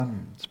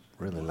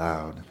really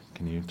loud.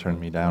 Can you turn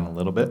me down a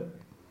little bit?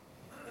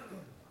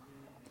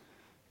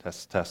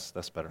 Test,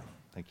 that's better.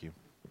 Thank you.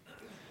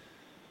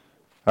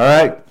 All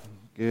right,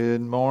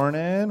 good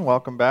morning.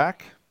 Welcome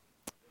back.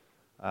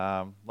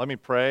 Let me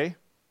pray.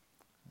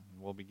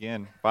 We'll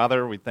begin.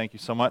 Father, we thank you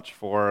so much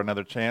for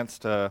another chance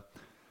to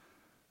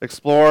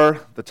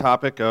explore the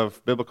topic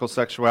of biblical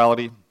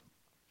sexuality.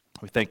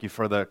 We thank you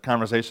for the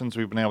conversations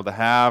we've been able to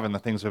have and the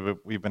things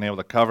we've been able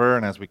to cover.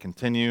 And as we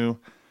continue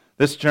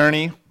this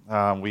journey,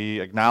 we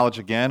acknowledge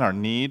again our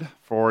need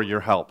for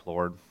your help,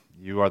 Lord.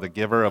 You are the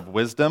giver of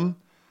wisdom,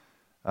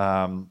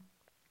 and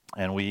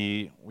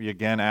we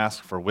again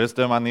ask for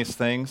wisdom on these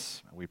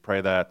things. We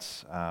pray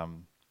that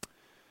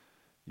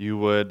you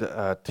would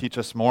teach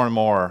us more and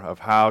more of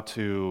how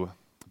to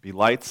be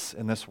lights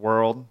in this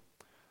world,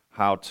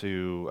 how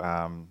to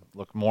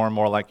look more and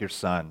more like your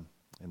Son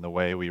in the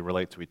way we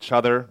relate to each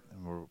other,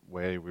 in the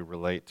way we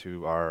relate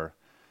to our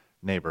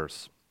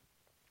neighbors.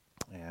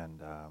 And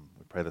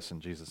we pray this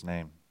in Jesus'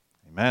 name.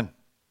 Amen.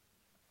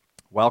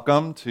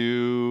 Welcome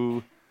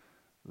to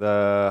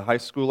the high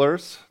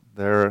schoolers.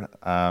 They're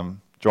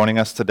joining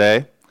us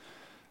today.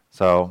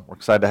 So we're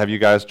excited to have you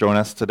guys join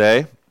us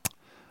today.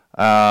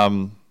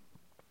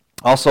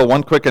 Also,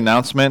 one quick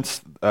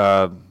announcement.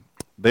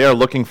 They are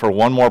looking for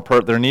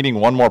they're needing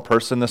one more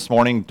person this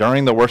morning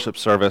during the worship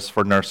service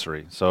for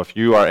nursery. So if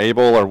you are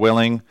able or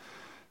willing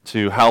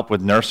to help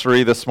with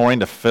nursery this morning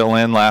to fill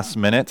in last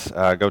minute,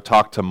 go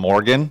talk to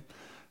Morgan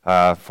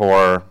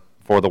for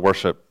the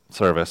worship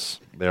service.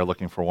 They're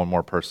looking for one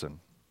more person.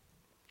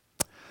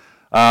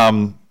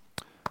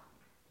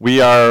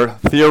 We are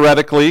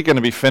theoretically going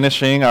to be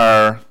finishing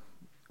our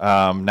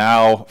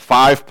now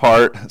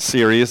 5-part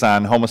series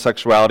on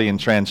homosexuality and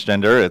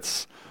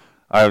transgender.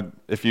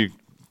 If you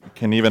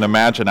can even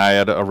imagine, I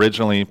had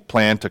originally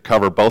planned to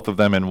cover both of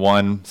them in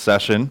one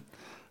session,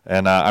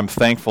 and I'm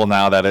thankful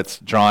now that it's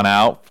drawn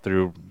out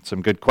through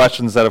some good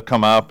questions that have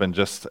come up, and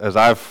just as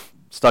I've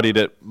studied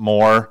it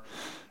more,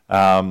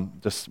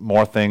 just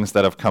more things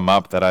that have come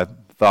up that I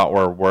thought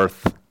were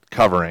worth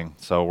covering.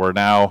 So we're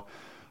now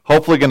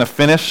hopefully going to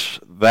finish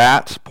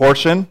that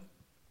portion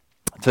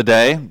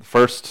today,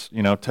 first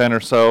 10 or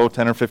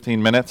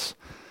 15 minutes,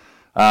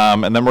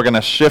 and then we're going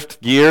to shift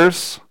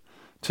gears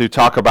to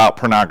talk about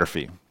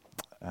pornography.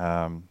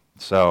 And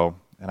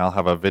I'll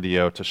have a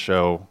video to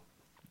show,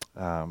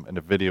 and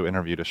a video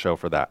interview to show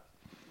for that.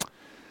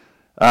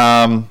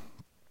 As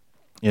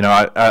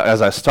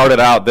I started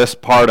out this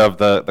part of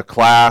the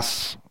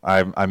class,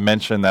 I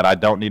mentioned that I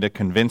don't need to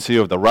convince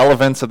you of the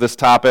relevance of this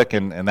topic,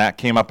 and that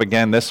came up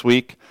again this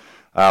week,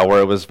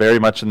 where it was very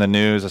much in the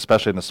news,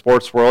 especially in the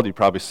sports world. You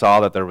probably saw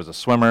that there was a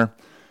swimmer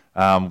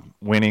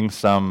winning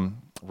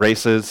some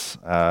races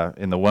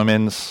in the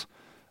women's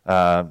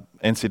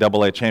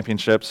NCAA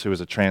championships who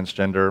was a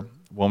transgender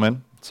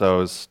woman. So it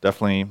was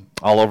definitely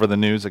all over the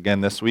news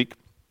again this week.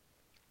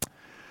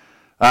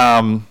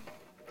 So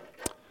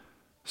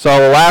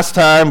last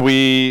time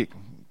we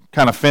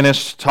kind of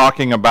finished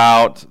talking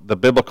about the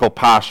biblical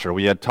posture.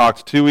 We had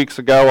talked 2 weeks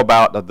ago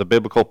about the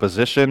biblical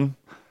position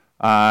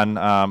on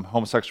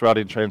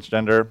homosexuality and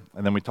transgender,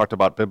 and then we talked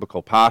about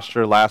biblical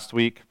posture last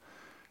week.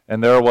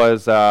 And there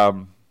was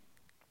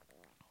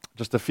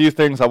just a few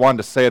things I wanted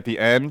to say at the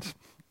end,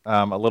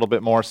 a little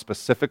bit more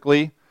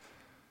specifically,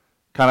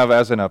 kind of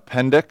as an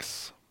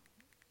appendix.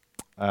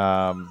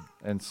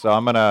 And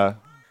so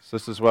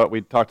this is what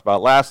we talked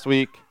about last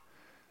week.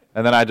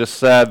 And then I just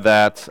said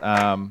that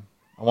I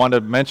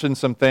wanted to mention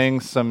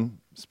some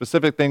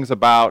specific things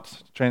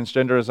about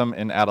transgenderism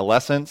in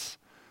adolescence,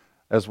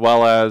 as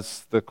well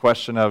as the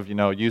question of,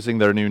 using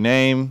their new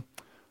name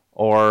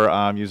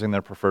or using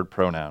their preferred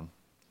pronoun.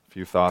 A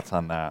few thoughts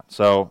on that.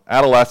 So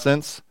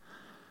adolescence.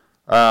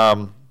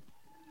 So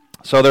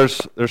there's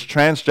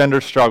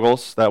transgender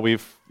struggles that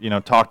we've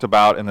talked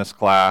about in this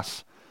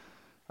class.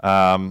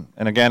 And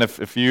again,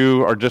 if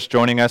you are just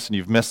joining us and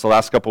you've missed the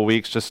last couple of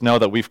weeks, just know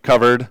that we've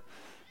covered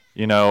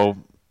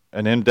an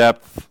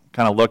in-depth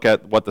kind of look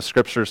at what the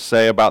scriptures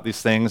say about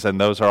these things, and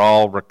those are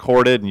all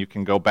recorded, and you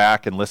can go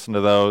back and listen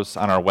to those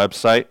on our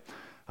website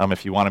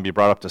if you want to be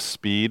brought up to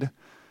speed,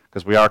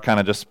 because we are kind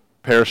of just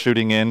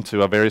parachuting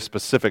into a very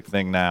specific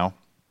thing now.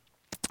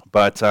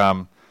 But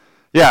so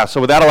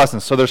with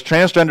adolescents, so there's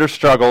transgender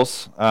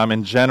struggles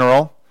in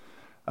general,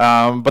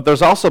 but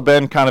there's also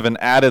been kind of an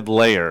added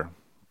layer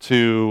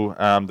to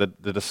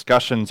the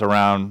discussions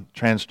around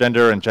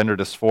transgender and gender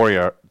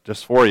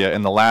dysphoria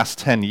in the last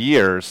 10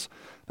 years.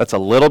 That's a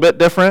little bit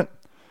different.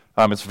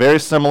 It's very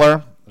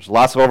similar. There's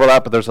lots of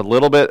overlap, but there's a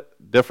little bit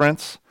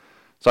difference.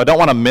 So I don't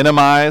want to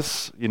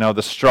minimize,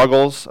 the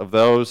struggles of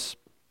those,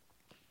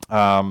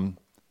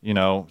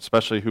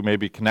 especially who may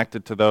be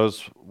connected to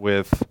those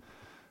with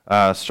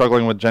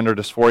struggling with gender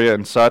dysphoria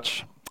and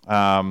such.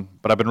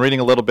 But I've been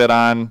reading a little bit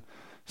on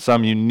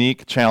some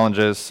unique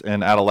challenges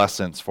in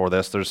adolescence for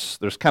this.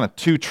 There's kind of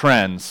 2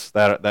 trends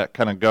that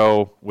kind of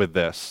go with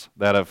this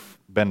that have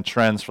been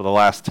trends for the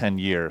last 10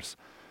 years.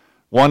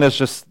 One is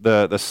just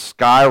the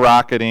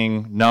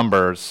skyrocketing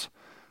numbers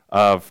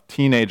of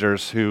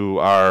teenagers who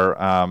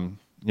are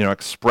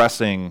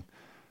expressing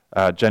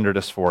gender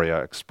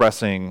dysphoria,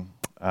 expressing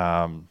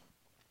a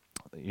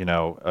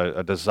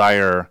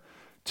desire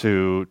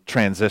to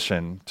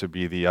transition to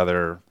be the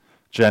other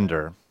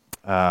gender.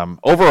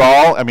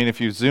 Overall, I mean, if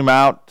you zoom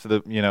out to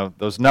the,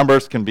 those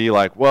numbers can be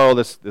like, whoa,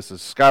 this is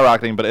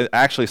skyrocketing, but it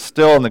actually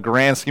still, in the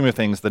grand scheme of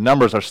things, the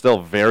numbers are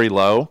still very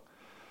low.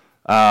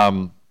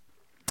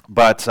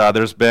 But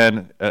there's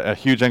been a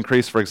huge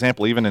increase. For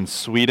example, even in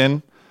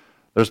Sweden,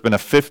 there's been a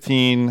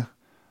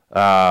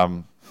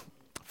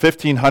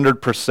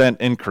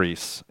 1,500%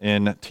 increase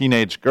in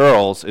teenage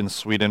girls in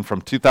Sweden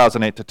from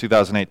 2008 to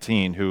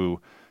 2018 who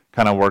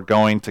kind of were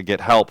going to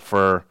get help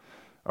for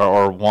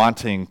or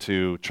wanting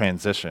to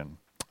transition.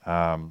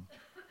 And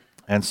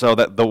so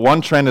that the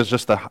one trend is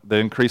just the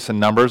increase in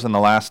numbers in the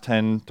last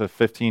 10 to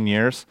 15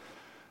 years.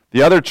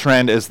 The other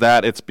trend is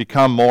that it's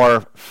become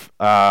more,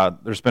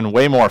 there's been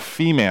way more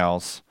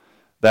females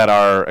that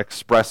are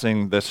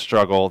expressing this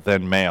struggle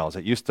than males.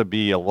 It used to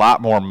be a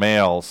lot more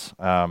males,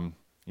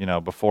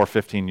 before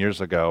 15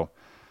 years ago.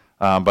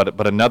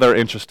 But another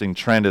interesting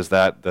trend is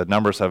that the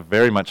numbers have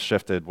very much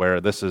shifted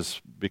where this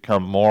has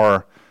become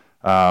more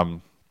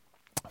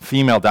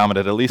female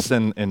dominated, at least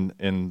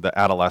in the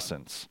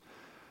adolescence.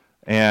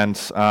 And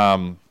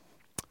a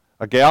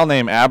gal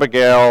named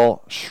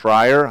Abigail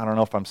Shrier, I don't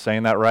know if I'm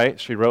saying that right,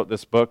 she wrote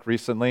this book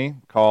recently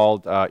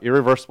called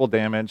Irreversible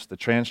Damage, The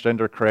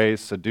Transgender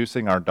Craze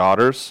Seducing Our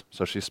Daughters.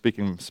 So she's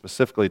speaking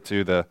specifically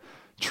to the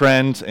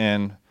trend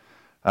in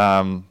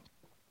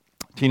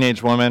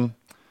teenage women.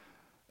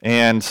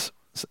 And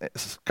a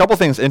couple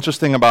things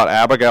interesting about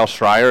Abigail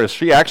Shrier is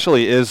she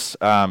actually is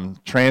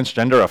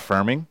transgender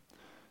affirming.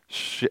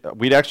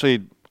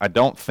 I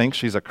don't think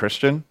she's a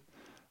Christian.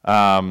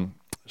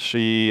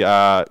 She,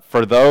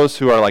 for those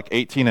who are like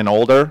 18 and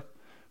older,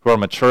 who are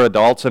mature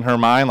adults in her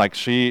mind, like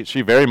she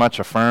very much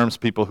affirms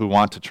people who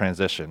want to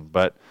transition.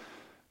 But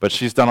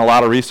she's done a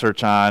lot of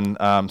research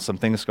on some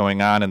things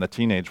going on in the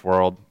teenage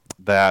world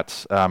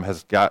that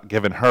has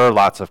given her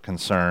lots of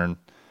concern,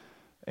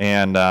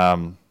 and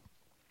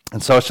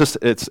so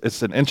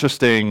it's an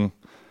interesting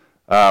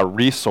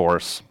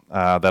resource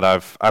that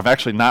I've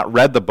actually not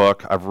read the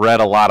book. I've read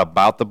a lot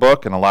about the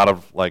book and a lot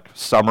of like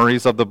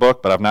summaries of the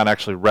book, but I've not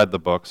actually read the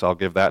book, so I'll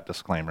give that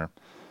disclaimer.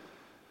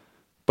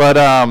 But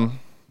I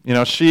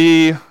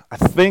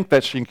think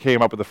that she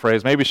came up with the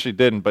phrase, maybe she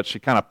didn't, but she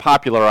kind of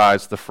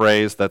popularized the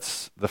phrase. The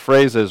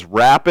phrase is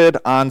rapid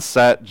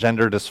onset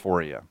gender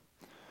dysphoria.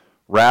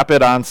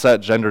 Rapid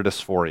onset gender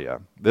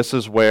dysphoria. This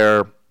is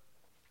where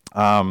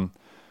a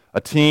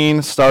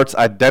teen starts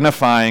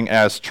identifying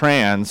as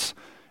trans,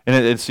 and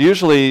it's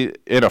usually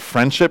in a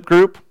friendship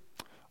group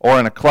or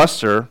in a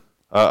cluster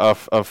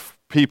of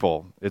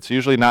people. It's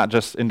usually not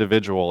just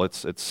individual.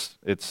 It's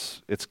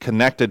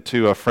connected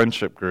to a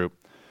friendship group,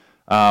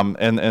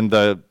 and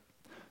the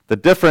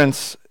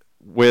difference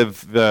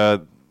with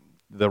the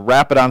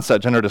rapid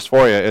onset gender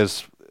dysphoria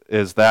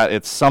is that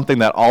it's something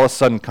that all of a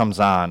sudden comes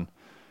on.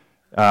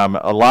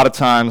 A lot of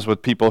times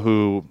with people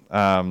who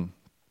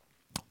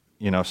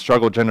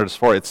struggle with gender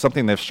dysphoria, it's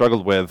something they've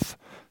struggled with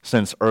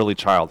since early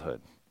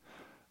childhood.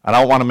 I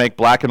don't want to make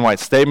black and white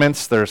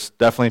statements. There's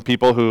definitely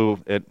people who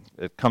it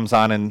comes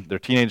on in their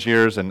teenage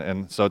years,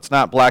 and so it's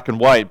not black and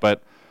white,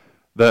 but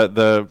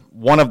the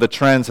one of the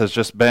trends has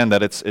just been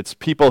that it's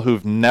people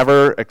who've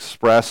never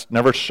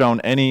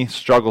shown any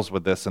struggles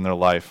with this in their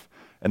life,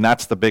 and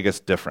that's the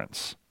biggest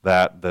difference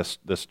that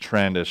this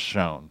trend is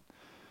shown.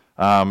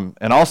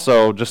 And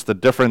also just the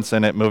difference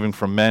in it moving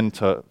from men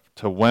to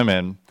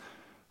women.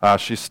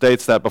 She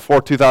states that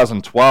before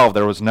 2012,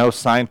 there was no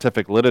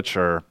scientific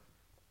literature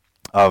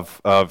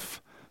of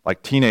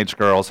like teenage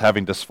girls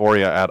having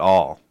dysphoria at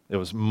all. It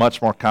was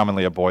much more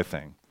commonly a boy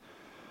thing.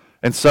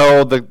 And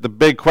so the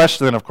big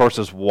question then, of course,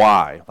 is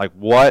why? Like,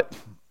 what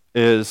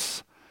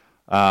is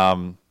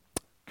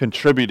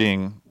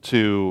contributing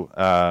to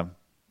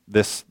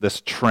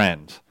this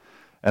trend?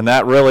 And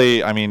that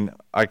really,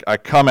 I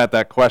come at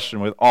that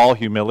question with all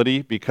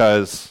humility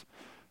because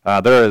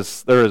there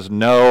is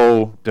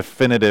no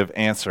definitive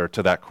answer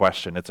to that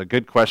question. It's a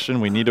good question.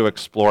 We need to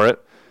explore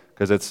it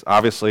because it's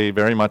obviously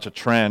very much a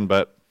trend.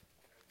 But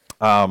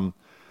some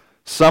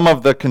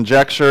of the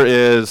conjecture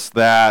is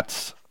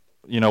that,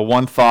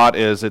 one thought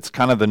is it's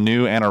kind of the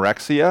new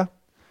anorexia.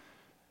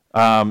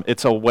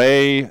 It's a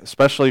way,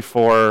 especially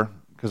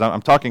because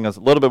I'm talking a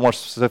little bit more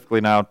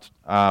specifically now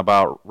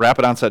about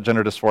rapid onset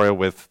gender dysphoria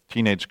with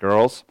teenage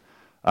girls.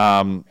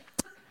 A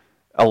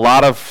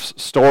lot of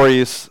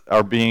stories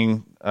are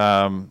being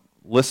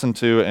listened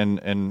to,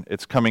 and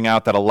it's coming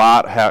out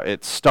that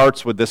it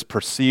starts with this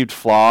perceived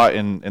flaw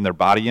in their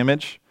body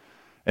image,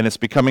 and it's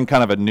becoming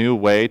kind of a new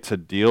way to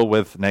deal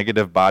with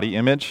negative body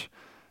image.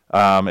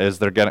 Is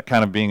they're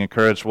kind of being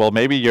encouraged, well,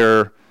 maybe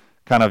your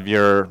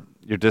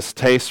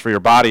distaste for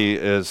your body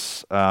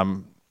is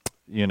an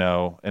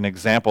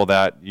example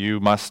that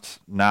you must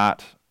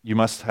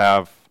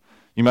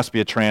be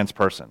a trans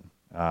person.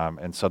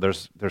 And so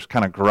there's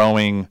kind of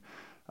growing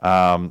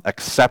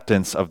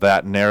acceptance of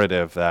that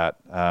narrative that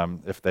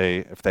if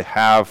they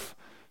have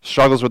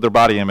struggles with their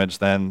body image,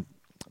 then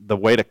the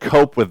way to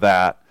cope with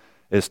that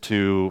is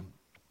to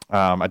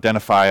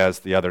identify as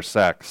the other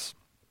sex.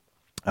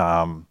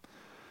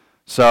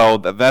 So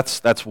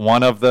that's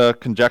one of the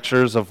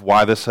conjectures of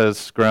why this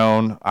has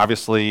grown.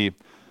 Obviously,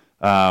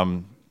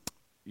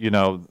 you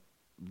know,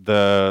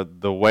 the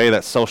way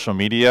that social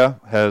media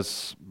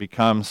has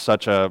become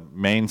such a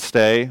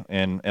mainstay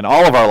in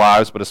all of our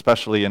lives, but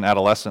especially in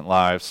adolescent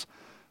lives,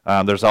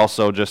 there's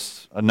also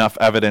just enough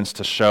evidence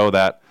to show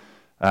that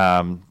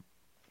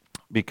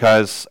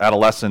because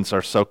adolescents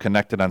are so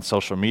connected on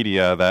social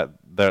media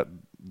that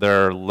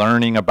they're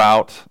learning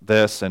about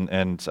this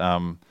and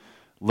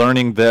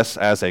learning this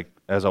as a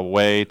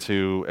way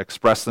to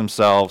express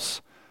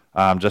themselves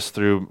just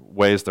through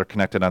ways they're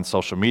connected on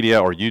social media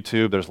or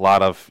YouTube. There's a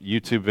lot of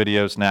YouTube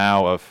videos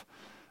now of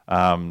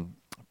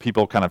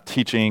people kind of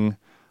teaching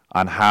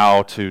on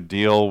how to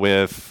deal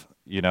with,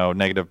 you know,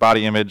 negative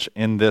body image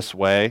in this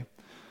way.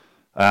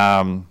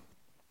 And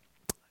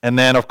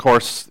then, of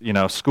course, you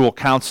know, school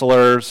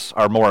counselors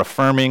are more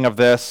affirming of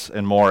this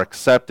and more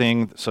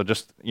accepting. So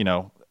just, you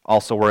know,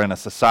 also we're in a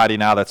society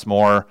now that's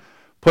more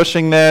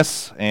pushing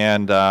this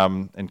and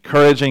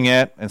encouraging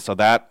it, and so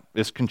that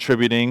is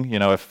contributing. You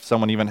know, if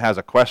someone even has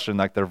a question,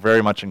 like, they're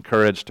very much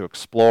encouraged to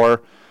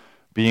explore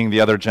being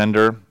the other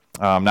gender,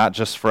 not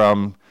just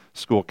from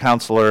school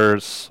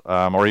counselors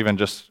or even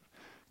just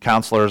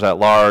counselors at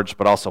large,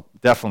 but also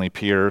definitely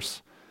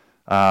peers.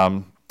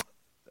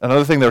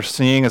 Another thing they're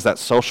seeing is that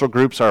social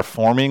groups are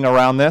forming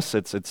around this.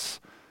 It's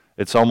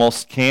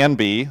almost can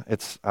be.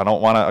 I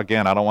don't want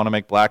to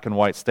make black and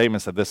white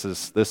statements that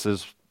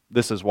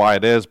this is why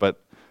it is, but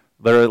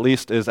there at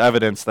least is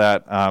evidence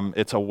that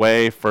it's a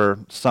way for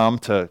some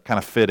to kind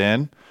of fit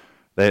in.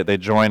 They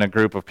join a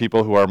group of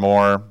people who are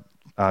more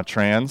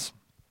trans.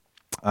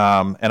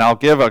 And I'll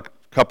give a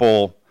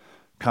couple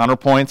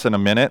counterpoints in a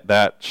minute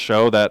that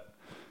show that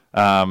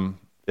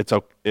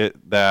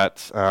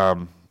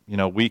you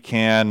know, we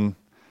can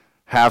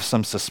have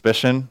some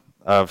suspicion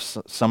of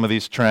some of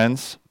these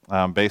trends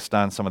based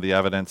on some of the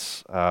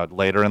evidence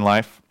later in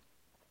life.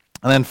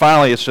 And then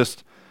finally, it's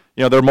just,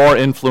 you know, they're more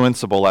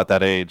influenceable at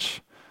that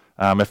age.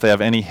 If they have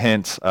any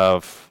hint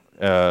of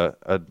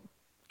a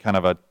kind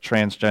of a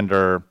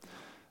transgender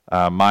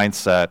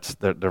mindset,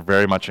 they're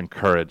very much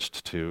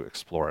encouraged to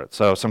explore it.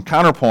 So some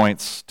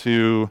counterpoints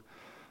to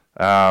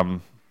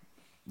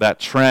that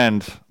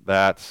trend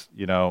that,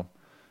 you know,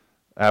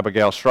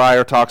 Abigail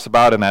Shrier talks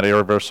about in that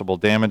Irreversible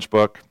Damage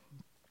book,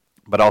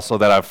 but also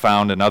that I've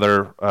found in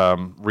other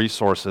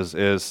resources,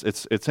 is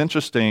it's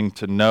interesting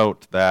to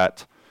note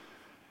that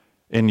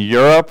in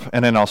Europe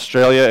and in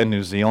Australia and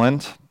New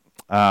Zealand,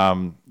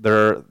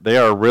 they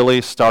are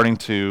really starting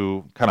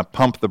to kind of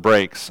pump the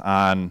brakes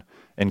on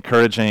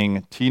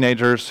encouraging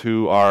teenagers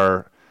who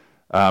are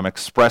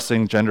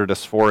expressing gender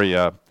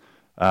dysphoria.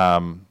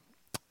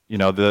 You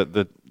know,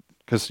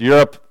 because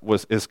Europe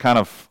is kind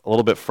of a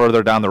little bit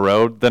further down the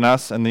road than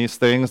us in these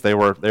things. They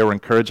were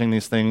encouraging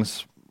these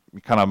things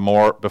kind of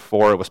more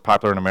before it was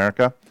popular in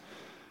America.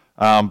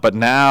 But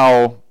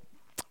now,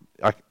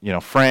 you know,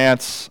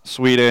 France,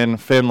 Sweden,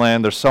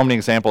 Finland, there's so many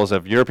examples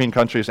of European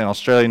countries and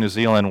Australia, New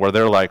Zealand, where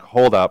they're like,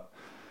 hold up,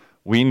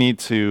 we need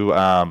to,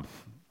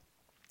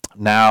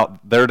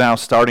 they're now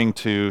starting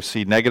to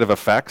see negative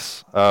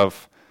effects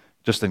of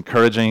just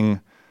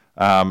encouraging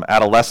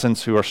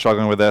adolescents who are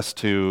struggling with this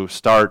to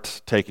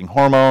start taking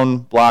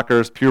hormone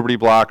blockers, puberty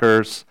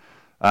blockers,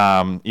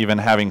 even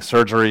having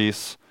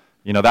surgeries.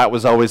 You know, that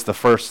was always the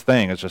first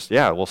thing. It's just,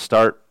 we'll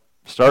start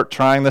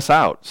trying this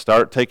out.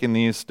 Start taking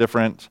these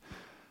different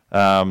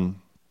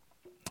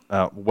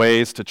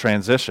ways to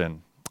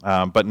transition.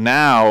 But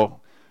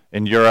now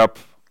in Europe,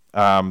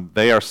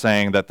 they are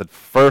saying that the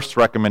first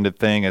recommended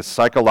thing is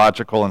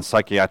psychological and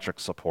psychiatric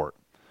support.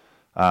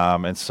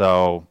 And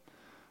so,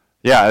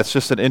 it's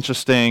just an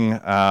interesting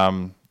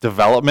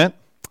development.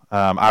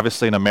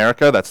 Obviously in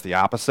America, that's the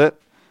opposite.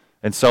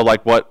 And so,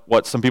 like,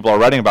 what some people are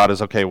writing about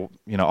is, okay, you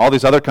know, all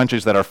these other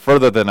countries that are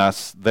further than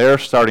us, they're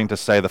starting to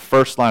say the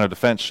first line of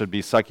defense should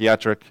be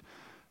psychiatric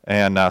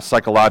and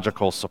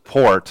psychological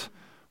support,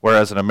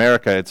 whereas in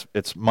America,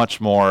 it's much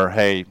more,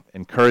 hey,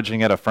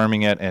 encouraging it,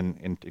 affirming it, and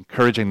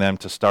encouraging them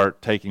to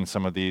start taking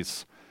some of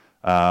these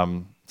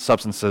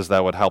substances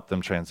that would help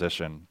them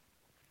transition.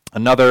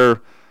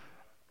 Another,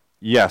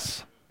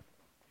 yes.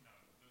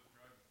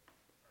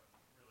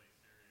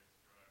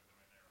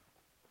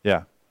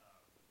 Yeah.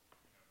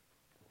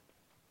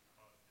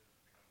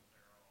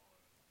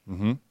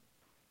 Mm-hmm.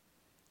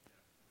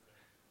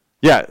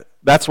 Yeah,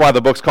 that's why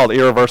the book's called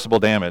Irreversible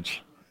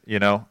Damage. You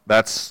know,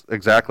 that's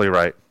exactly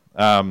right.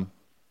 And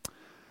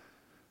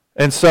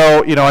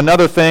so, you know,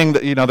 another thing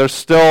that, you know, there's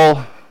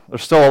still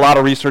a lot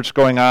of research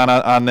going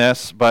on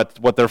this, but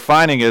what they're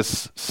finding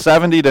is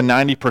 70 to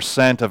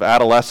 90% of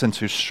adolescents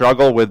who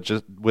struggle with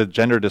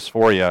gender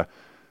dysphoria,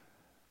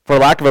 for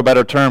lack of a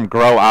better term,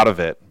 grow out of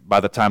it by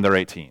the time they're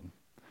 18.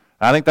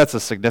 I think that's a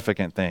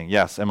significant thing.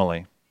 Yes,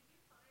 Emily.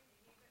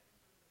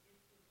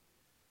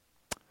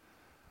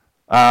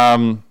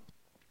 That's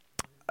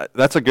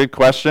a good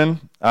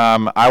question.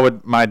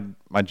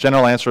 My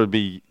general answer would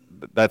be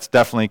that's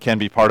definitely can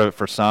be part of it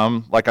for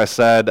some. Like I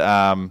said,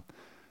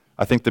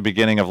 I think the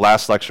beginning of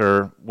last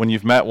lecture, when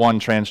you've met one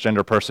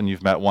transgender person,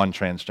 you've met one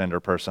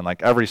transgender person.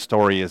 Like every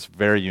story is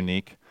very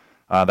unique.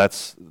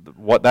 That's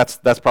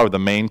probably the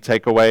main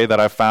takeaway that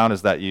I've found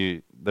is that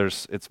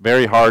it's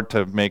very hard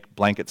to make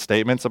blanket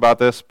statements about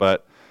this,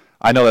 but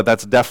I know that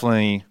that's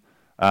definitely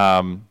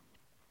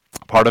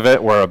part of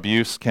it, where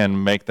abuse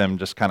can make them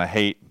just kind of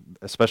hate,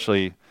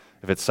 especially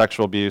if it's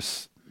sexual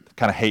abuse,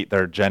 kind of hate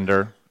their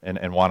gender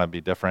and want to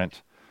be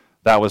different.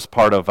 That was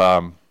part of,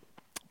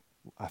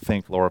 I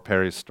think, Laura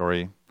Perry's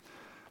story.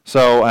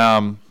 So,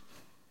 and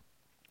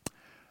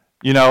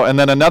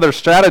then another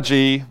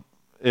strategy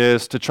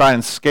is to try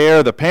and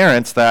scare the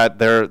parents that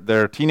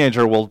their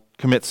teenager will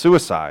commit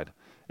suicide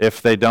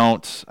if they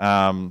don't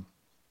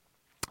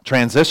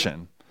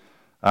transition.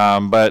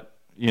 But,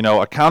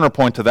 a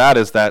counterpoint to that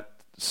is that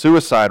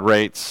suicide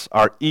rates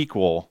are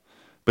equal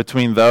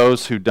between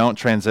those who don't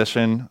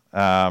transition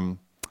and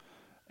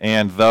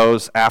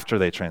those after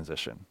they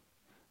transition.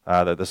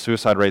 That the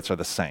suicide rates are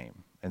the same.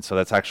 And so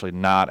that's actually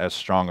not as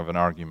strong of an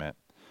argument.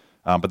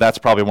 But that's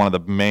probably one of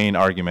the main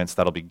arguments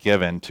that'll be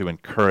given to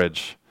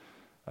encourage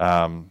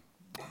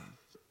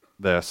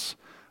this.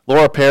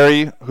 Laura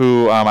Perry,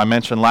 who I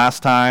mentioned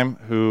last time,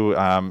 who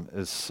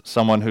is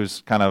someone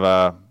who's kind of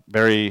a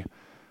very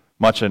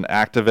much an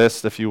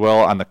activist, if you will,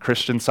 on the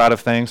Christian side of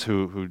things,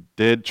 who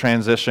did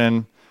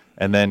transition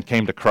and then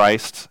came to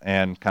Christ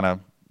and kind of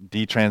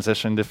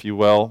detransitioned, if you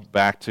will,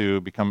 back to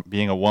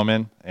being a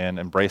woman and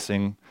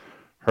embracing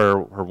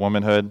her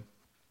womanhood.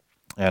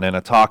 And in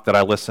a talk that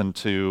I listened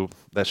to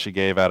that she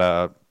gave at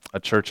a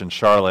church in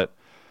Charlotte,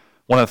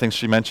 one of the things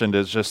she mentioned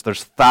is just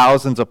there's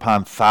thousands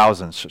upon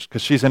thousands,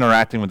 because she's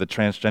interacting with the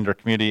transgender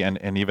community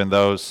and even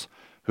those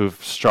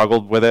who've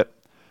struggled with it.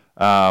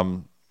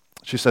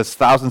 She says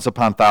thousands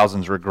upon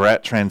thousands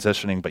regret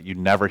transitioning, but you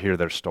never hear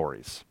their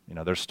stories.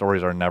 Their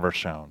stories are never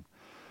shown.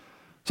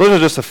 So those are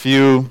just a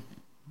few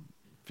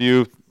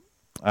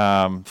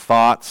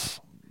thoughts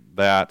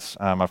that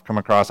I've come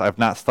across. I've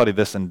not studied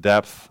this in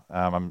depth.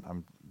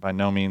 I'm by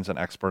no means an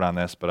expert on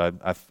this, but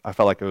I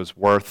felt like it was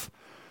worth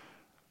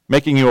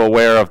making you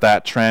aware of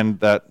that trend,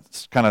 that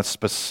kind of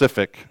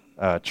specific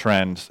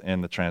trend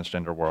in the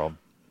transgender world.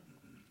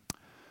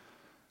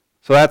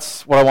 So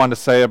that's what I wanted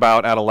to say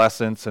about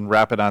adolescence and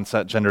rapid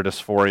onset gender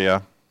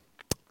dysphoria.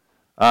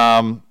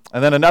 And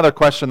then another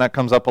question that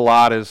comes up a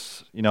lot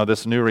is,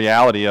 this new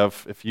reality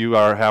of if you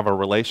have a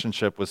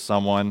relationship with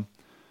someone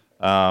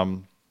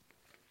who,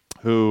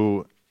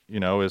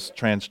 is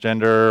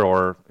transgender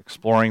or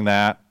exploring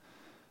that,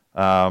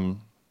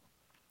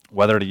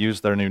 whether to use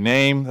their new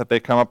name that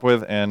they come up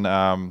with and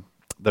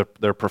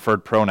their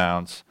preferred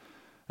pronouns.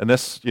 And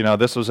this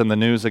was in the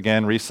news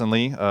again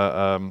recently.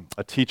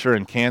 A teacher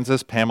in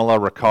Kansas, Pamela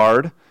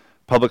Ricard,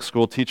 public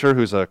school teacher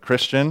who's a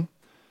Christian,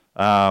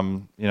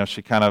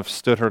 she kind of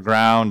stood her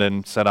ground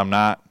and said, I'm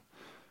not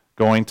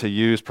going to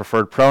use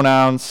preferred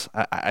pronouns.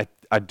 I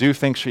do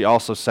think she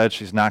also said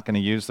she's not going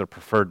to use their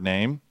preferred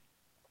name.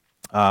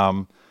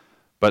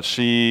 But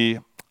she,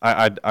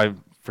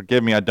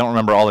 forgive me, I don't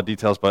remember all the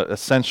details, but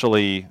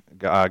essentially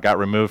got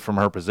removed from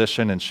her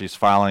position, and she's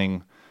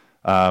filing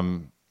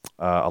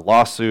a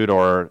lawsuit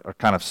or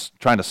kind of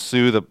trying to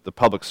sue the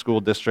public school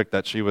district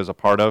that she was a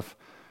part of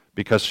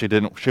because she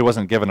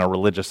wasn't given a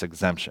religious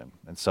exemption.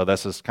 And so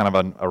this is kind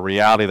of a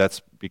reality that's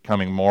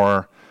becoming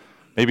more,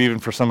 maybe even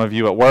for some of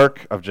you at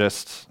work, of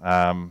just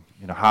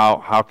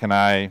how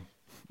can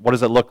what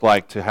does it look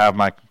like to have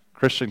my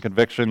Christian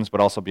convictions but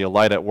also be a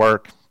light at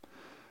work?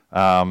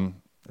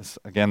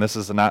 This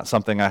is not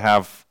something I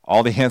have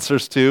all the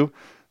answers to.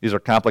 These are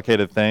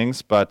complicated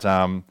things, but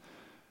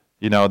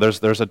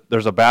there's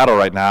a battle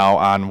right now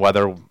on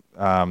whether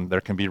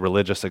there can be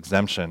religious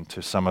exemption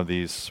to some of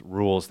these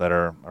rules that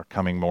are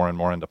coming more and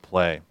more into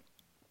play.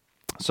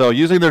 So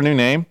using their new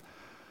name,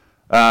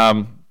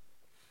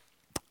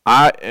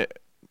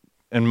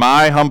 in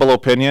my humble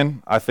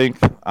opinion, I think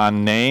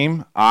on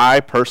name, I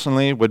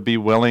personally would be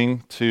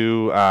willing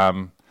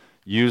to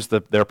use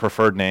their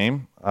preferred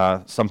name.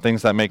 Some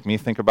things that make me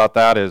think about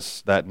that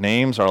is that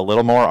names are a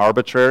little more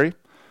arbitrary.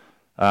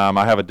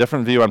 I have a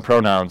different view on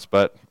pronouns,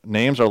 but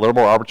names are a little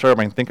more arbitrary. I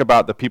mean, think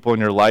about the people in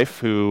your life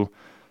who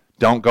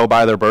don't go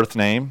by their birth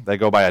name. They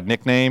go by a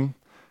nickname.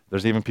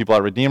 There's even people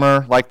at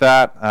Redeemer like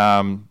that.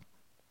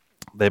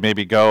 They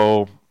maybe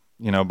go,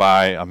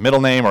 by a middle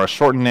name or a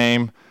shortened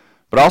name.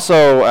 But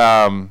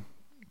also,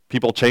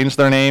 people change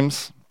their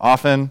names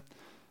often.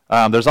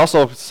 There's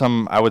also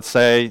some, I would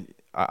say,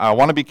 I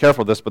want to be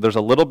careful with this, but there's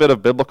a little bit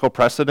of biblical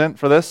precedent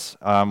for this.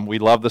 We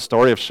love the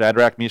story of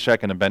Shadrach, Meshach,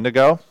 and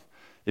Abednego.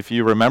 If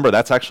you remember,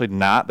 that's actually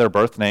not their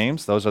birth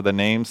names. Those are the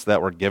names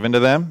that were given to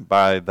them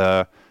by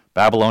the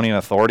Babylonian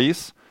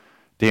authorities.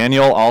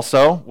 Daniel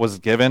also was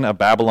given a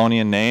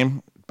Babylonian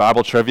name.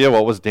 Bible trivia,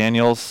 what was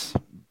Daniel's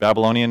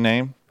Babylonian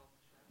name?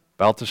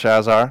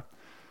 Belteshazzar.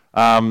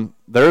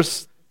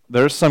 There's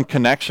some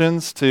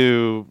connections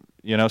to,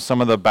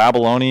 some of the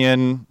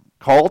Babylonian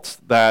cults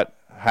that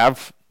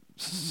have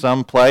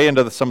some play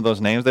into some of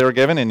those names they were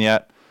given, and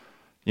yet,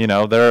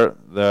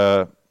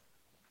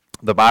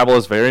 the Bible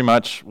is very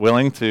much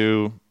willing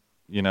to,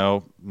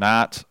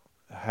 not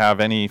have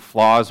any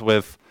flaws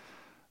with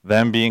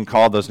them being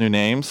called those new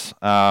names.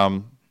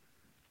 And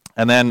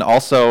then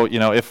also,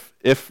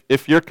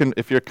 if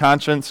your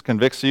conscience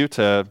convicts you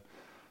to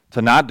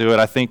not do it,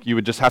 I think you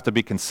would just have to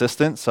be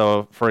consistent.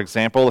 So, for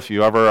example,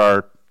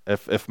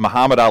 if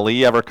Muhammad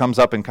Ali ever comes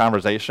up in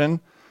conversation,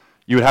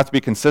 you would have to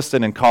be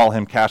consistent and call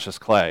him Cassius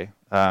Clay,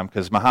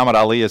 because Muhammad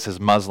Ali is his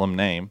Muslim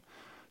name.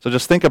 So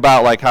just think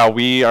about like how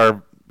we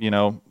are,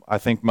 I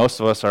think most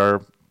of us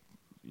are,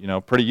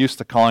 pretty used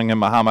to calling him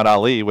Muhammad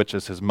Ali, which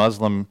is a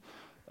Muslim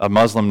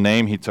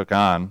name he took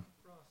on.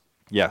 Ross,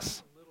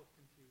 Yes. I'm a little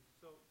confused.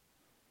 So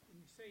when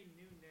you say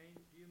new name,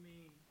 do you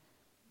mean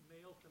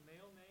male to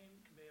male name,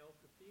 male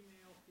to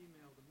female,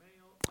 female to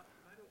male?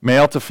 I don't.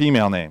 Male to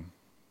female name.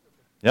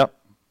 Yep.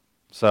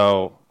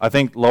 So I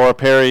think Laura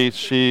Perry,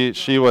 she was.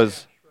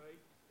 Cash, right?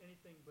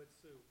 Anything but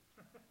Sue.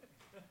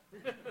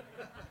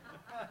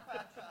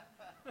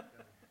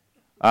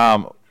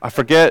 I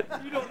forget.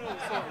 You don't know,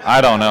 sorry. I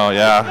don't know.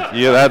 Yeah,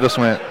 that just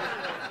went.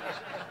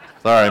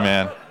 Sorry,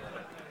 man.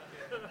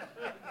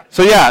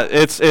 So yeah,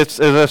 if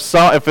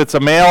it's a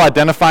male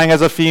identifying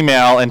as a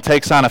female and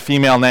takes on a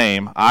female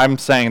name, I'm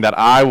saying that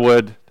I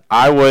would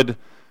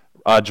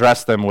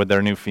address them with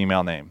their new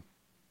female name.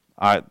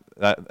 And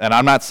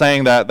I'm not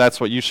saying that that's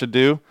what you should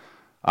do.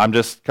 I'm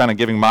just kind of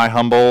giving my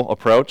humble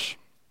approach,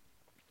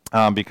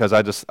 because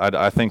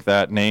I think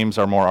that names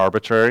are more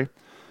arbitrary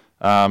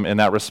in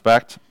that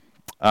respect.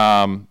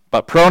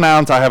 But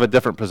pronouns, I have a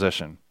different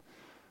position.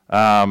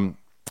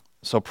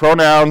 So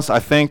pronouns, I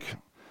think,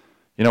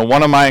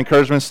 one of my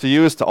encouragements to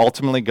you is to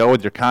ultimately go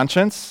with your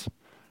conscience,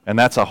 and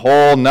that's a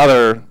whole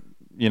nother,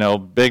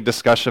 big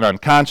discussion on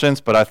conscience,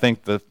 but I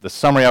think the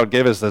summary I would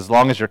give is as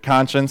long as your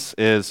conscience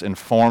is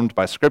informed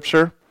by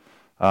Scripture,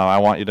 I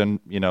want you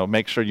to,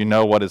 make sure you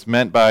know what is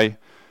meant by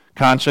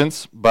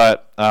conscience,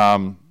 but,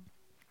 and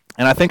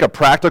I think a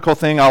practical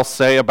thing I'll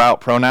say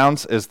about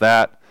pronouns is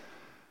that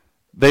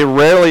they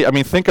rarely,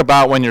 think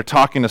about when you're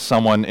talking to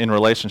someone in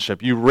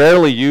relationship, you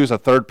rarely use a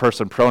third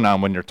person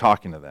pronoun when you're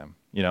talking to them.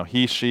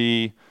 He,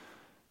 she,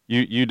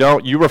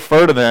 you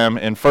refer to them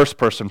in first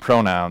person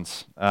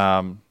pronouns,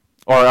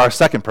 or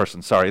second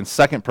person, in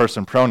second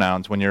person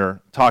pronouns when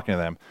you're talking to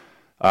them.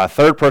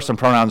 Third person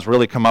pronouns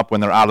really come up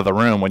when they're out of the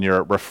room, when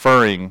you're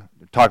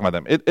talking about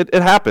them. It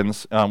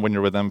happens when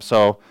you're with them.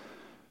 So,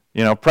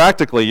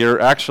 practically you're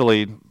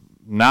actually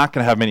not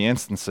going to have many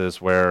instances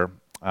where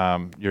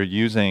you're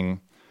using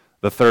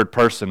the third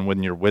person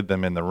when you're with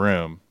them in the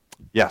room.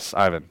 Yes,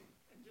 Ivan.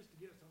 And just to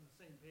get us on the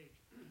same page,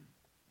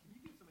 can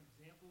you give some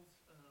examples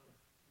of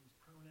these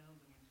pronouns?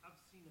 I've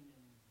seen them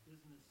in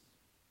business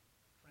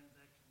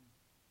transaction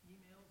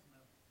emails, and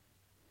I've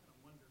kind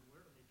of wondered,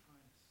 what are they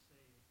trying to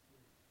say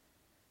with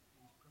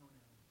these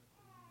pronouns that they're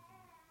using?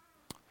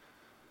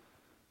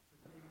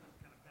 So maybe just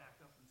kind of back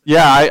up and say,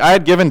 Yeah, I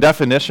had given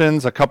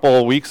definitions a couple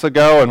of weeks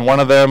ago, and one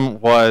of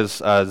them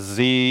was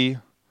Z.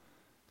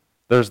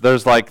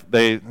 There's like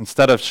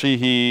instead of she,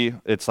 he,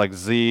 it's like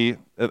Z,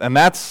 and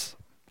that's,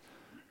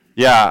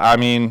 yeah,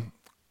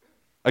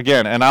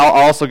 again, and I'll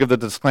also give the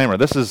disclaimer.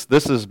 This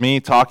is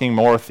me talking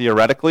more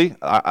theoretically.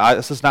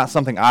 This is not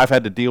something I've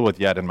had to deal with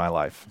yet in my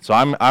life. So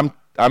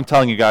I'm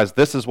telling you guys,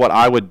 this is what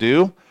I would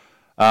do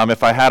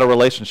if I had a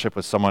relationship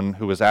with someone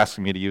who was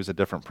asking me to use a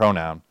different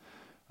pronoun.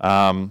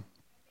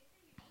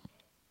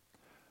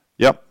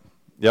 Yep,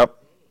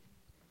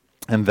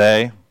 and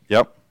they,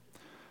 yep.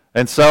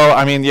 And so,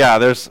 yeah,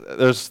 there's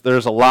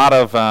a lot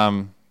of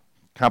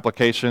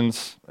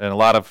complications and a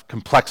lot of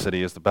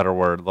complexity is the better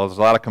word. There's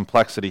a lot of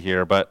complexity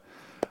here, but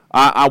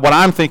what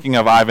I'm thinking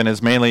of, Ivan, is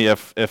mainly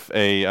if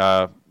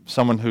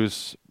someone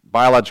whose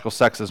biological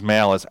sex is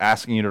male is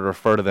asking you to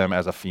refer to them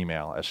as a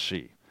female, as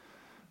she.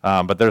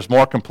 But there's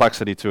more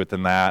complexity to it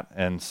than that,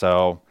 and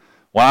so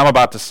what I'm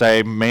about to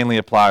say mainly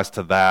applies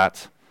to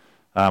that.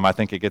 I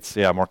think it gets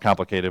more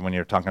complicated when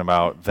you're talking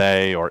about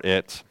they or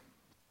it.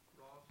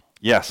 Ross?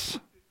 Yes.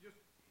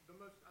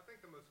 I think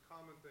the most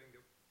common thing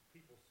that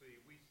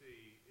we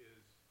see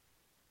is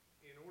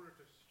in order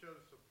to show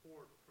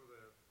support for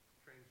the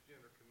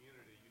transgender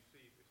community, you see,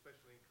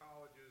 especially in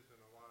colleges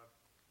and a lot of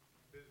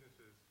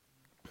businesses,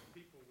 that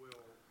people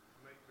will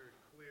make very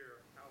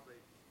clear how they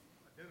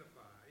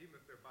identify. Even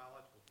if they're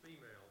biological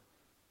female,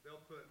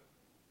 they'll put,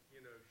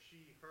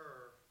 she,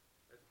 her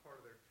as part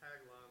of their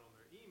tagline on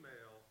their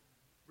email,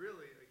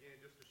 really, again,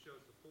 just to show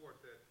support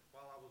that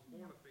while I was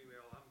born a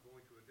female, I'm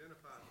going to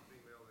identify as a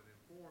female and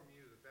inform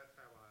you that that's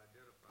how I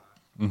identify.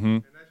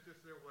 Mm-hmm. And that's just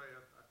their way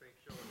of, I think,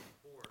 showing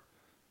support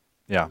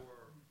Yeah.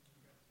 for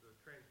the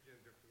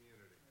transgender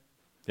community.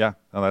 Yeah.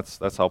 No,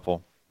 that's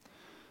helpful.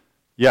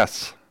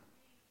 Yes.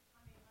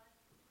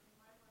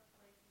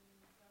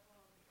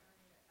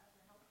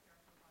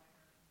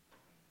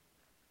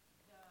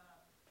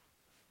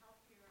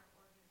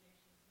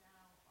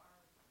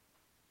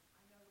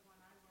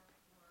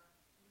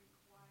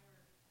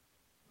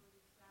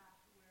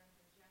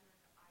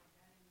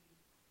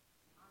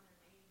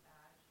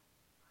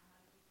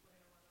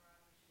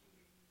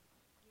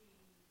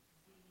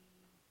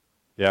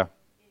 Yeah.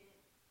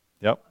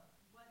 Yep.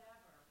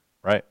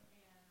 Right.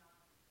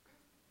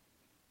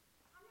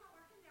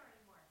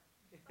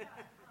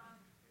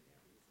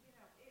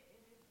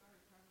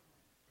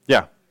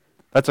 Yeah,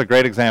 that's a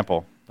great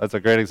example. That's a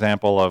great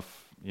example of,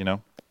 you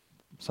know,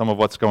 some of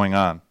what's going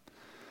on.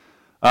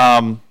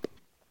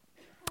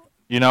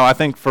 You know, I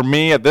think for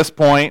me at this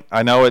point,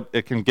 I know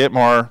it can get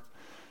more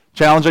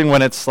challenging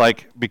when it's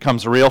like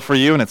becomes real for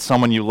you and it's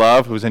someone you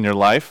love who's in your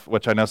life,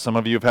 which I know some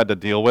of you have had to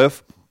deal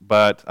with.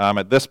 But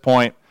at this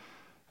point,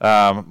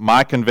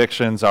 my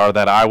convictions are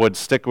that I would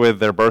stick with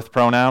their birth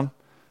pronoun.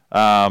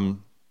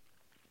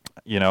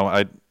 You know,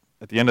 at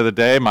the end of the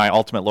day, my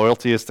ultimate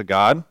loyalty is to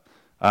God,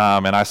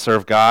 and I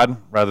serve God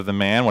rather than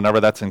man whenever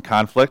that's in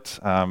conflict.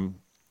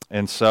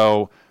 And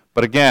so,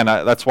 but again,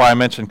 that's why I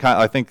mentioned.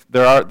 I think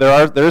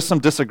there is some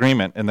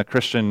disagreement in the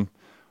Christian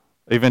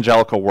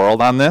evangelical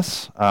world on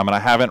this, and I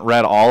haven't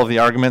read all of the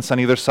arguments on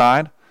either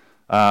side.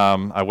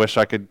 I wish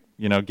I could,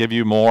 you know, give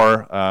you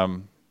more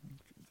of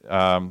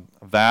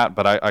that,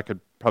 but I could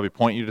probably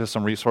point you to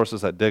some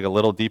resources that dig a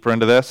little deeper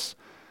into this.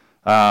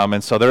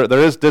 And so there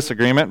is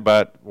disagreement,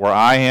 but where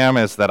I am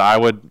is that I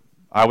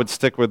would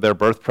stick with their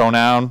birth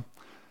pronoun.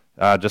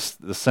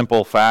 Just the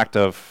simple fact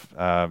of,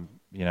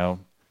 you know,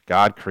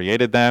 God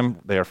created them;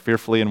 they are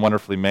fearfully and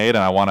wonderfully made,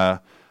 and I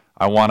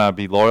want to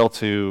be loyal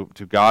to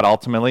God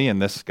ultimately.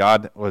 And this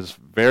God was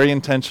very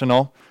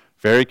intentional,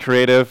 very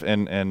creative,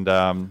 and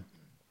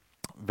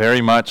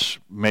very much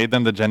made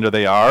them the gender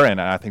they are.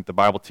 And I think the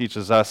Bible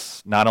teaches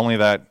us not only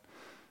that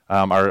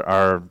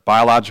our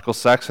biological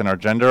sex and our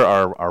gender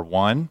are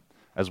one,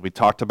 as we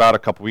talked about a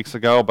couple weeks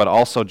ago, but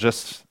also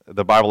just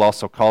the Bible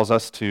also calls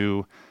us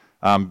to,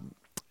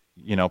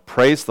 you know,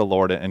 praise the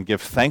Lord and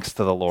give thanks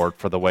to the Lord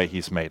for the way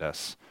He's made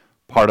us.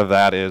 Part of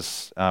that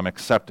is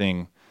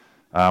accepting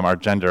our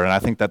gender, and I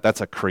think that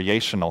that's a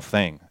creational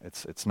thing.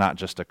 It's not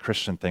just a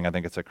Christian thing. I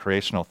think it's a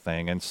creational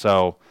thing, and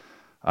so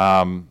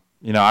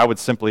you know, I would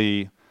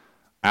simply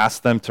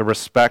ask them to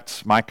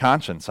respect my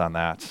conscience on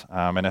that.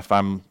 And if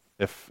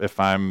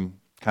I'm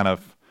kind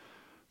of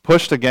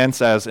pushed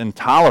against as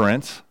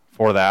intolerant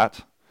for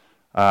that,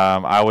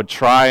 I would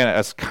try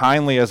as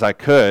kindly as I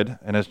could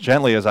and as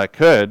gently as I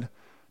could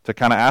to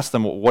kind of ask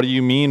them, what do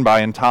you mean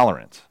by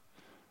intolerant?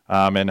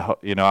 And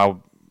you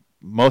know,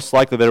 most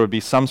likely there would be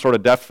some sort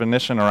of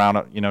definition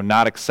around, you know,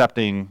 not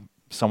accepting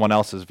someone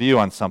else's view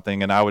on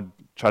something, and I would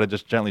try to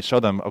just gently show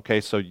them,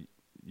 okay, so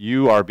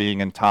you are being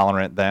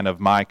intolerant then of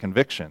my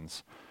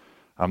convictions.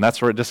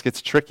 That's where it just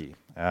gets tricky.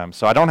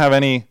 So I don't have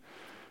any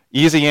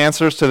easy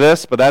answers to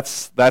this, but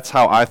that's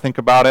how I think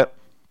about it.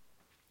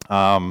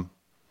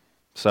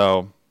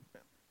 So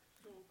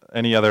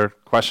any other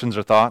questions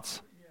or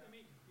thoughts? There's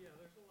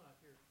a lot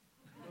here.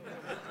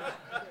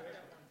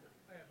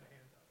 I have a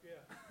hand up.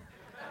 Yeah.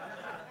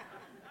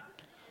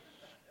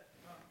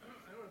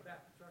 I want to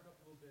back up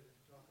a little bit and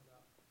talk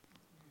about,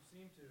 you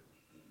seem to,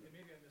 and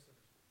maybe I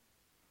misunderstood,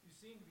 you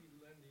seem to be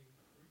lending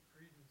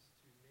credence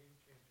to name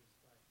changes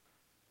by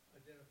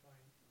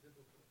identifying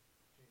biblical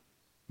changes.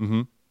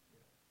 Mm-hmm.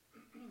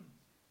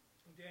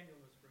 Daniel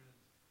and his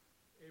friends,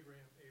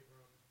 Abraham,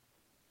 Abram,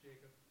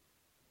 Jacob,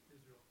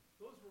 Israel,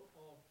 those were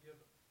all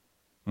given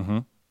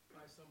Mm-hmm.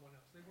 by someone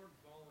else. They weren't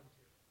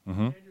volunteer.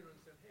 Mm-hmm. Daniel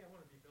said, hey, I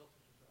want to be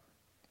Belteshazzar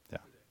Yeah.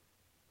 today.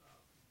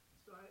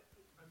 So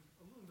I'm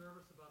a little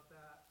nervous about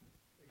that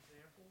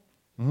example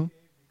Mm-hmm. you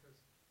gave, because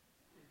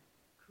it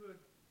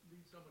could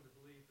lead someone to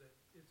believe that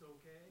it's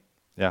okay,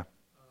 Yeah.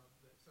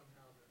 that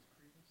somehow there's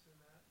credence in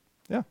that.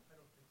 Yeah. I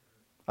don't think there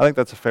is. I think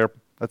that's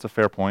a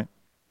fair point.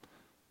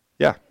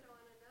 Yeah. You know,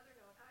 on another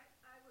note,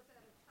 I was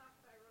at a talk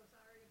by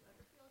Rosaria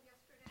Butterfield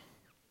yesterday,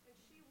 and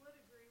she would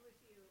agree with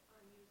you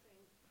on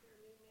using their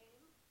new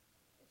name.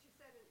 And she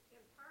said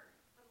in part,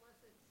 unless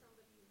it's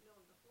somebody you've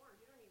known before,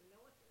 you don't even know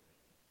what their name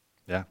is.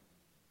 Yeah.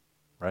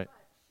 Right.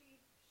 But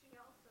she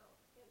also,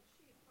 and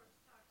she of course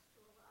talks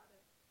to a lot of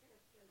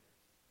transgenders,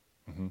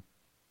 Mm-hmm.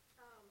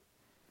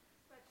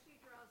 but she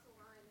draws a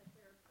line at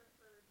their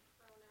preferred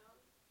pronoun.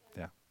 And,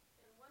 Yeah.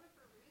 and one of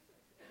her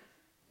reasons is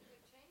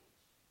they change.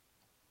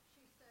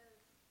 She says,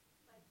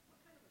 like, what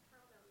kind of a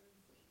pronoun is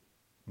Z?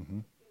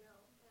 Mm-hmm. You know,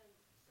 and so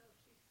she said,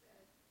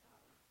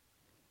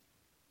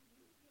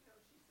 you know,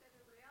 she said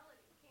in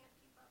reality you can't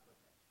keep up with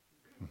it.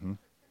 Mm-hmm.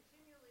 It's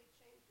continually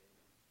changing,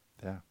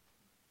 Yeah.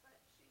 but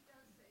she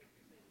does say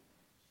she will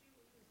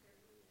use their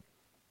new name.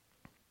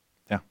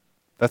 Yeah.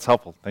 That's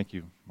helpful. Thank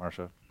you,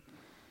 Marcia.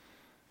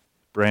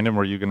 Brandon,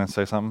 were you going to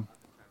say something?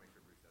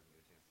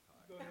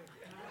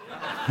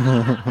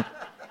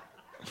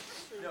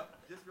 No,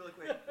 just really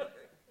quick,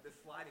 the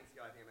sliding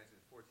scale, I think I mentioned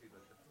before too, the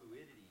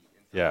fluidity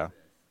in some Yeah. of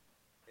this.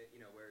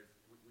 You know, whereas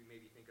we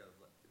maybe think of,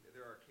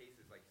 there are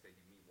cases, like you said,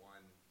 you meet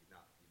one, you've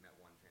met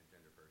one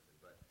transgender person,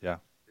 but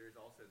Yeah. there's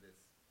also this,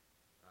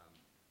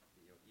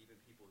 you know, even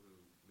people who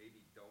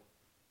maybe don't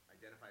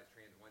identify as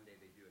trans one day,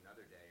 they do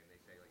another day, and they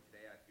say, like,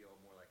 today I feel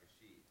more like a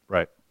she.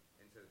 Right.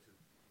 And so,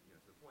 you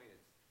know, to the point is,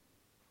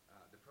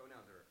 the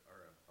pronouns are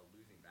a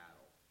losing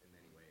battle in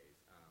many ways,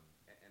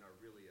 and are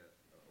really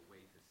a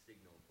way to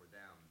signal for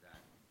them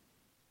that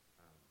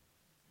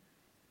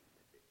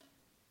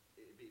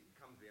it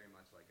becomes very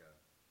much like a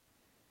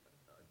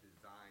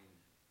designed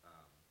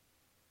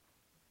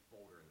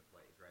folder in the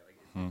place, right? Like,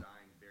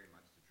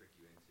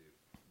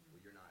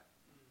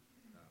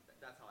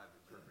 that's how I've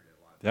interpreted it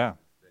a lot of Yeah.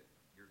 times. That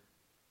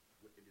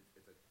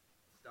it's a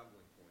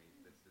stumbling point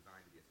that's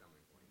designed to be a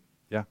stumbling point.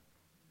 Yeah.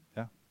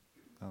 Yeah.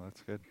 Oh,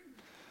 that's good.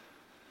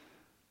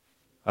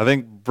 I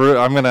think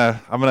I'm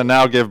gonna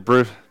now give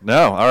Bruce.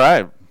 No, all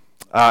right.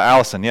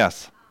 Allison,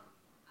 yes.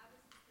 I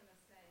was just going to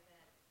say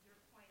that your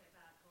point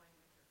about going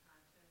with your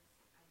conscience,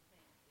 I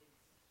think, is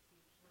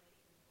hugely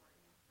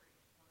important for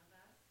each one of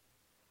us.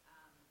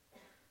 Having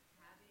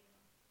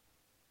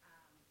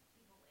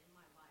people in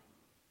my life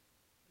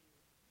who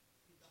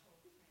do the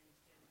whole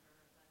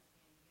transgender,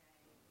 lesbian,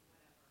 gay,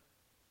 whatever,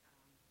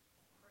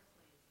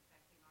 personally is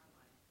affecting our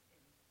life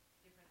in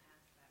different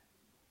aspects.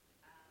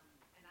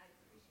 And I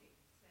appreciate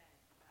you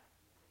saying about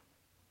using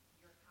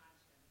your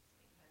conscience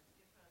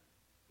because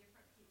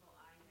different people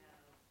I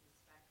know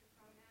respect the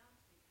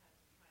pronouns because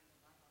we're trying to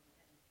love them.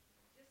 And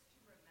just to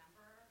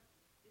remember,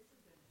 this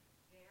is a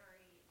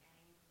very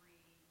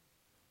angry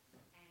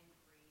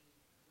group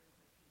of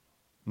people.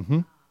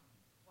 Mm-hmm.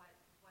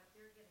 What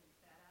they're getting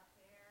fed up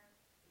there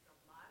is a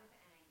lot of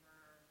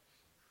anger.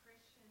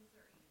 Christians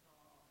are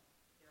evil.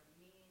 They're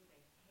mean.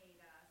 They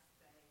hate us.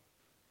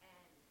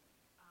 And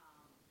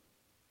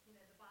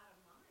the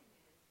bottom line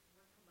is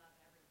we're to love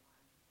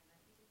everyone. And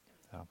I think it's going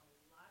to Yeah. take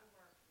a lot of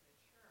work for the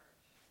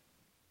church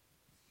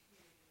to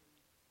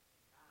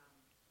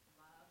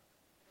love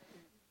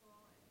those people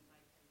and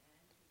invite them in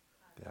because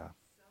Yeah.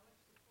 there's so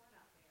much support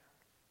out there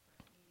for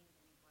hating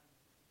anyone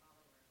who's a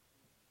follower of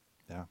Jesus.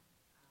 Yeah.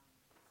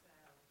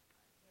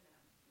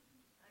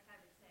 Like I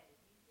would say,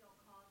 if you feel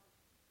called to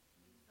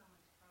use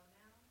someone's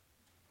pronoun,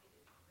 it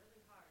is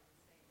really hard to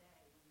say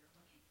they when you're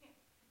looking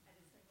at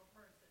a single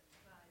person,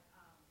 but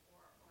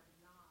or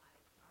not.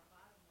 Our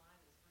bottom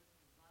line is we're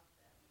to love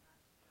them,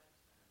 not to judge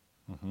them.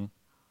 Mm-hmm. And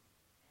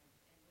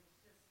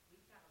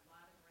we've got a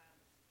lot of ground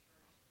as a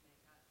church to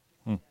make up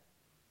just Hmm. to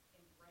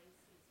embrace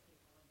these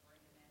people and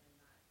bring them in and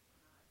not.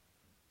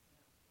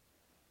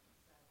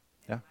 So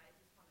Yeah. anyway, I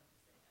just wanted to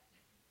say that.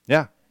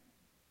 Yeah.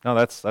 No,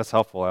 that's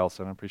helpful,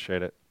 Allison. I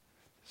appreciate it.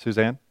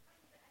 Suzanne?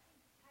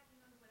 Tagging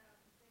on to what I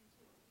was saying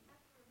too, we have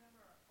to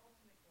remember our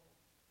ultimate goal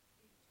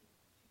is to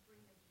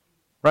bring them to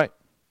Jesus. Right.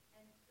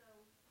 And so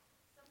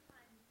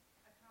sometimes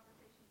a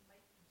conversation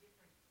might be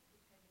different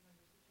depending on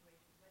your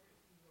situation, whether it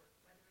be work,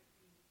 whether it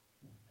be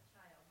a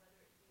child,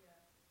 whether it be a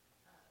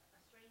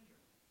stranger.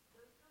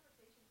 Those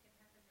conversations can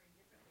happen very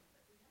differently,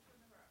 but we have to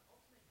remember our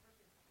ultimate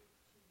purpose is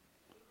to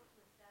be able to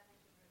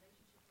establish a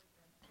relationship with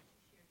them and to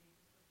share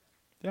Jesus with them.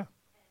 Yeah.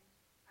 And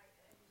as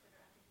you said,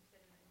 or I think you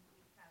said in the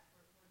week past,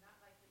 we're not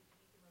likely to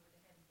beat them over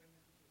the head and bring them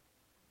to Jesus.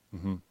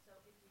 Mm-hmm. So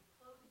if we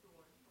close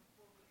doors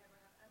before we ever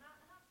have, I'm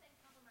not saying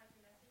compromise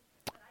your message,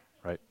 but I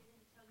can't Right. even get in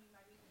to tell you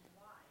my reasons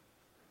why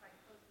if I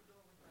close the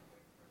door with my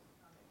very first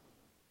comment to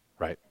you.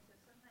 Right. And so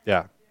sometimes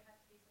Yeah. there has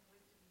to be some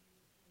wisdom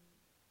used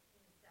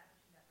in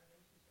establishing that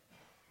relationship.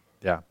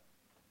 Yeah.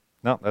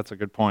 No, that's a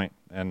good point.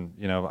 And,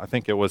 I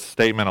think it was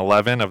statement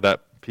 11 of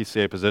that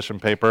PCA position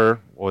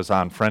paper was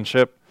on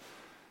friendship.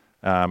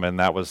 And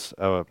that was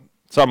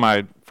something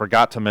I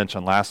forgot to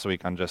mention last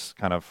week on just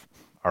kind of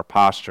our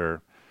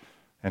posture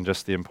and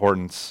just the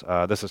importance.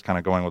 This is kind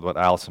of going with what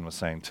Allison was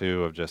saying,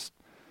 too, of just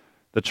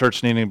the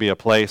church needing to be a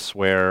place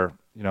where,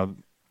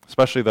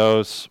 especially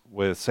those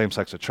with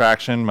same-sex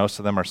attraction, most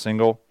of them are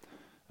single.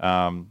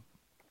 And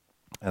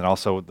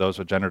also those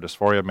with gender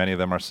dysphoria, many of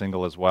them are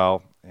single as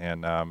well.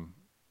 And,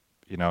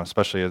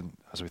 especially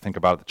as we think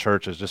about the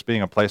church, is just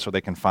being a place where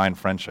they can find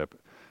friendship.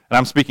 And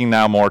I'm speaking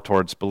now more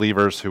towards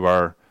believers who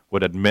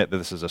would admit that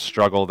this is a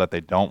struggle that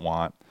they don't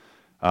want,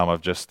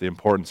 of just the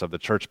importance of the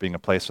church being a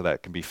place where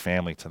that can be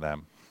family to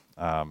them.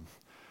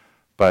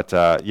 But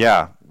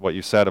what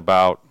you said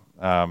about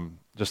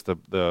just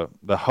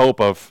the hope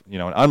of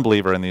an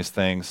unbeliever in these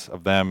things,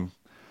 of them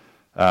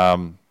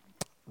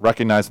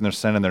recognizing their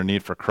sin and their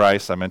need for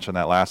Christ. I mentioned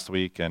that last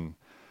week,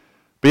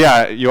 but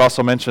yeah, you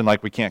also mentioned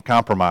we can't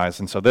compromise,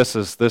 and so this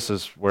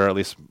is where at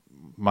least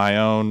my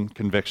own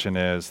conviction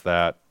is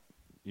that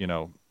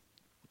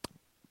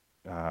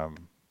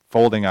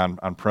folding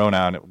on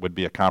pronoun would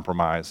be a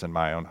compromise in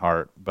my own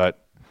heart.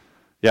 But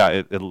yeah,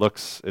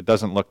 it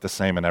doesn't look the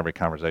same in every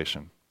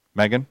conversation.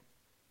 Megan?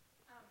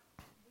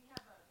 We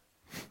have a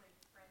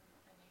friend,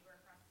 a neighbor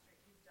across the street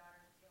whose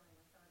daughter is dealing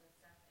with some of this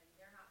stuff, and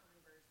they're not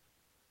believers.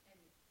 And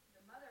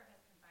the mother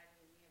has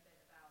confided in me a bit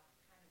about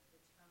kind of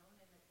the tone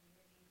in the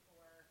community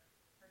for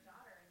her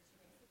daughter, and she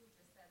basically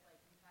just said,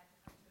 we've had to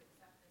come to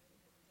accept this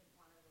because we didn't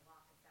want her to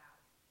lock us out.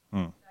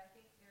 Hmm. So I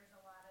think there's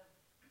a lot of,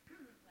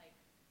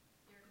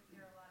 there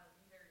are a lot of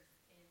leaders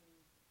in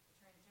the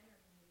transgender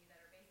community that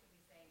are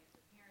basically saying if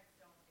the parents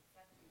don't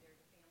accept you,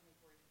 there's a family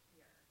for you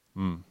here.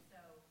 Hmm.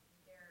 So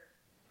there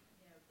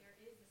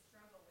is a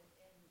struggle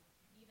within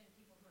even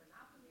people who are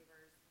not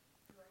believers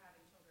who are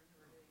having children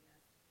who are doing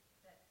this,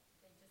 that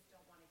they just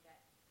don't want to get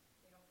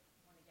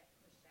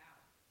pushed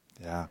out.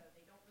 Yeah. So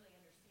they don't really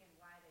understand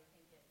why they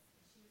think it's.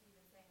 She was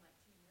even saying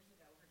 2 years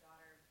ago her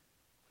daughter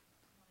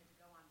wanted to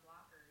go on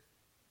blockers,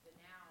 but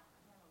now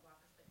hormone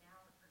blockers, but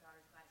now her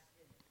daughter's glad she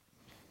didn't.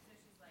 So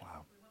she's like,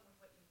 Wow. we went with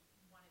what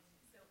you wanted to.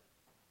 So,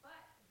 but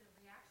the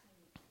reaction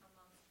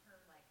amongst her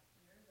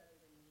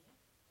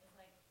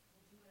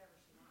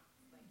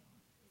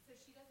so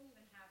she doesn't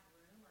even have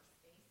room or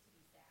space to be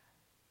sad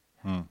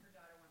that Hmm. her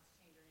daughter wants to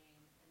change her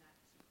name, and that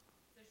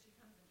so she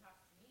comes and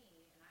talks to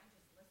me, and I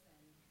just listen.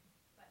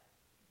 But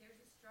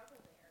there's a struggle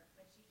there,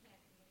 but she can't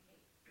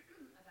communicate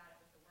about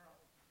it with the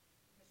world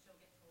because she'll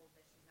get told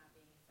that she's not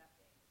being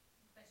accepting.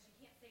 But she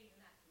can't say even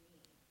that to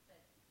me, that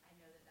I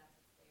know that that's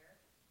what's there.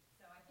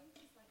 So I think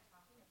just like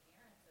talking to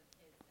parents of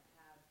kids that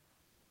have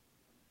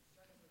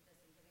struggles with this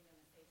and giving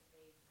them a safe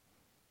space,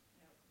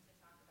 to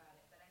talk about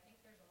it. But I think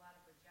there's a lot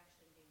of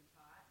rejection being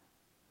taught.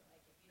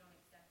 Like if you don't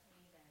accept me,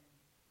 then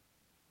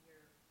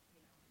you're,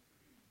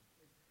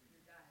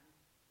 you're done.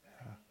 Because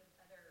I think with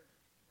other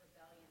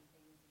rebellion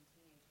things in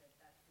teenagehood,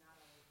 that's not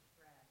always a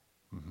threat.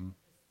 Hmm.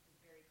 This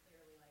is very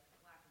clearly like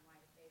black and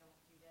white. If they don't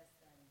do this,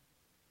 then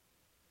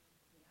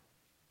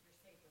you're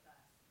safe with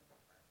us.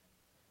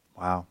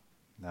 Wow.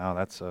 No,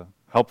 that's a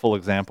helpful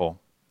example.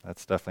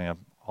 That's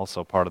definitely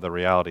also part of the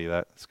reality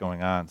that's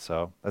going on.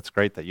 So that's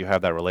great that you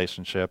have that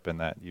relationship and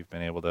that you've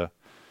been able to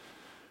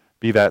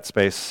be that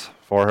space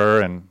for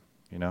her. And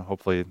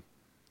hopefully,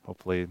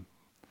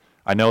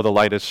 I know the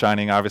light is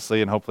shining,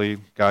 obviously, and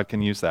hopefully God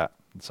can use that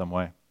in some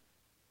way.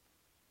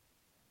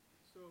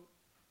 So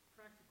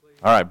practically,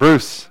 All right,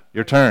 Bruce,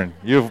 your turn.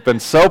 You've been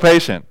so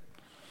patient.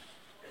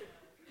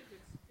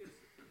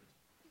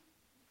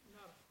 it's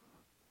not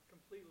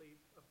completely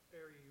an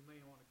area you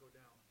may want to go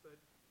down, but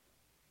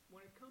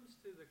when it comes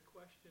to the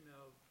question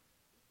of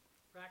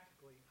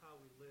practically how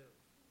we live,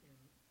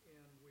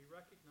 and we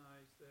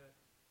recognize that,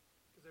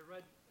 because I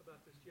read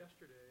about this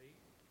yesterday,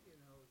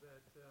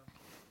 that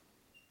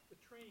the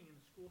training in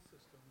the school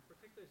system,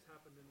 particularly has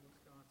happened in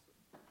Wisconsin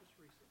just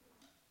recently,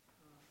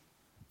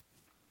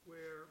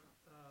 where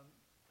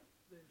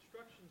the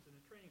instructions and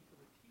the training for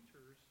the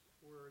teachers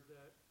were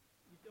that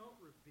you don't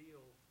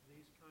reveal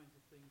these kinds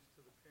of things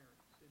to the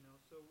parents,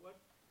 So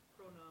what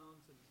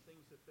pronouns and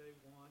things that they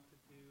want to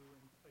do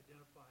and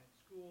identify in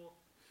school,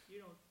 you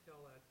don't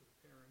tell that to the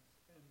parents.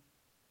 And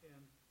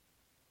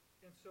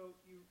so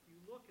you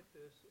look at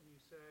this and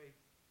you say,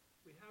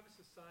 we have a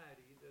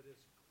society that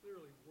is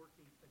clearly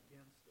working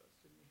against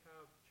us, and we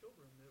have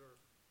children that are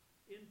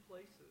in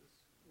places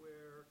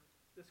where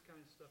this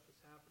kind of stuff is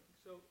happening.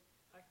 So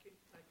I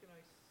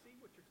see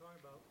what you're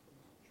talking about from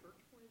a church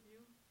point of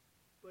view,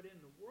 but in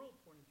the world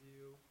point of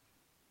view,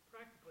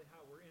 practically how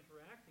we're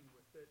interacting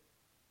with it,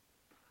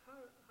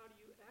 how do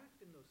you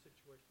act in those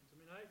situations? I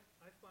mean,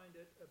 I find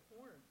it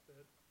abhorrent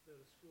that a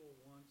school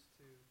wants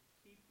to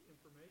keep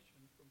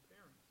information from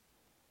parents.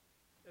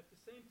 At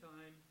the same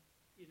time,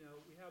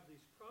 we have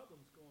these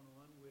problems going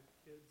on with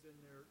kids and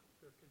their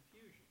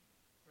confusion,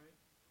 right?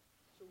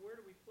 So where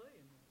do we play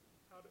in that?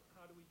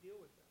 How do we deal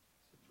with that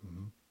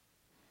situation? Mm-hmm.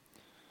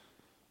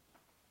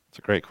 It's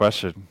a great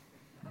question.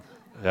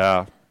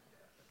 Yeah.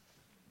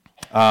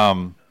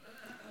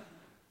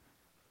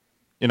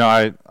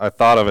 I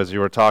thought of, as you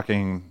were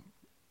talking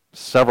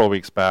several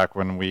weeks back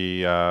when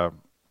we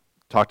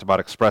talked about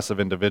expressive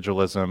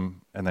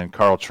individualism, and then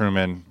Carl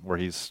Trueman, where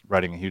he's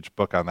writing a huge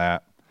book on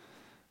that.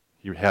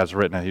 He has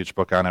written a huge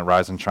book on it,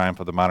 Rise and Triumph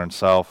of the Modern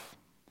Self.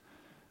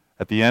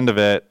 At the end of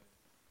it,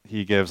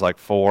 he gives like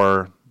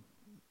 4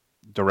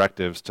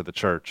 directives to the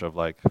church of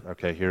like,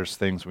 okay, here's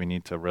things we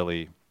need to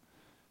really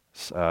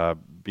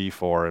be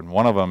for. And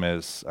one of them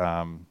is,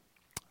 I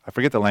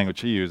forget the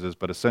language he uses,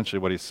 but essentially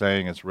what he's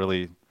saying is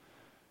really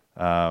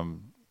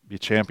be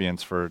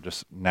champions for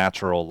just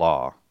natural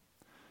law.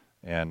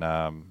 And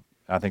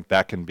I think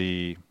that can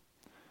be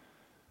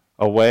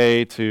a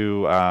way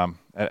to,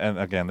 and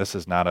again, this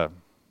is not a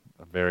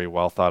very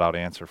well thought out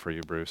answer for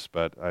you, Bruce,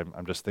 but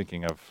I'm just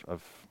thinking of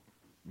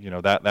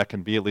that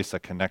can be at least a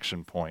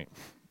connection point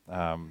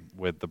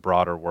with the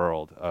broader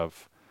world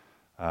of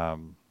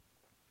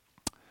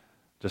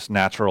just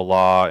natural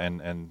law and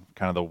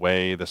kind of the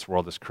way this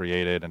world is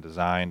created and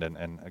designed.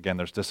 And again,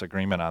 there's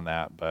disagreement on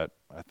that, but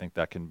I think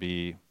that can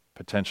be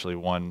potentially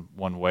one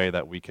way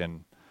that we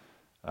can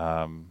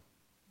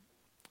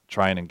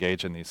try and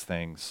engage in these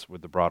things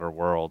with the broader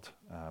world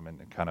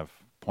and kind of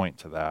point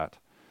to that.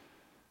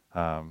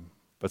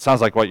 But it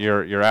sounds like what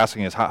you're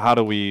asking is how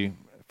do we,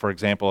 for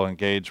example,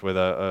 engage with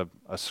a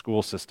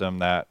school system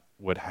that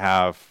would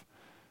have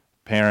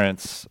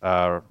parents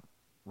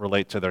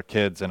relate to their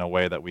kids in a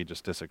way that we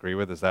just disagree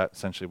with? Is that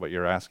essentially what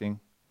you're asking?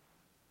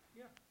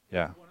 Yeah.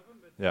 Yeah. One of them,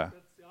 but Yeah.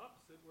 that's the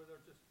opposite, where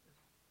they're just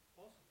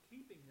also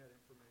keeping that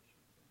information.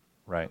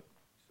 Right.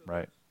 So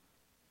Right.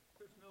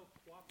 There's no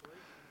cooperation,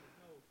 there's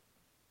no,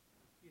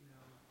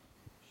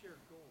 shared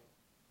goal.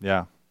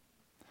 Yeah.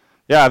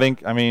 Yeah,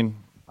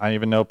 I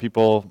even know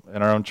people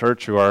in our own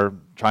church who are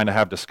trying to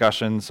have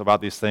discussions about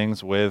these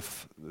things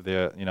with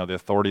the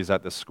authorities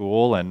at the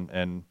school,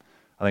 and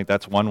I think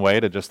that's one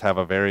way to just have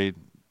a very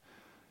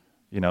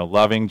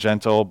loving,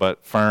 gentle,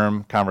 but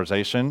firm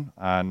conversation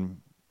on,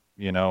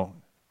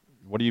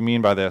 what do you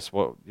mean by this?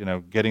 What,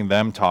 getting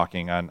them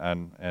talking on,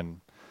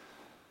 and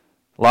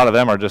a lot of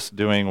them are just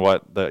doing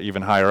what the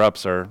even higher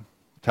ups are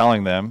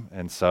telling them,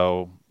 and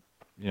so,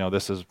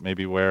 this is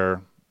maybe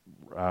where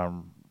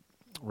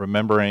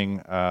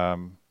remembering,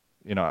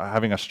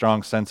 having a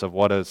strong sense of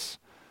what is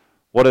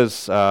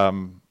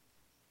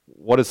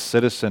what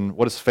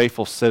does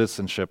faithful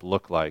citizenship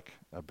look like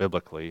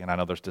biblically? And I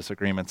know there's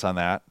disagreements on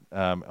that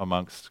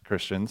amongst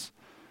Christians,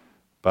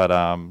 but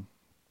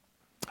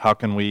how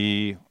can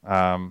we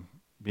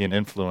be an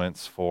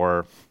influence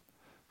for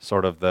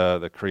sort of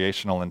the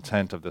creational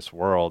intent of this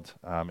world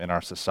in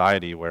our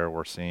society, where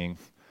we're seeing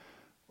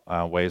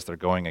ways they're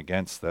going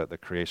against the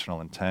creational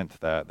intent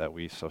that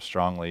we so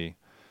strongly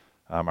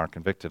are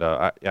convicted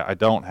of? I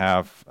don't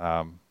have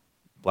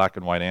black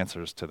and white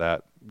answers to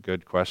that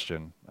good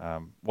question.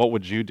 What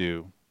would you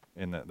do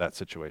in that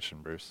situation,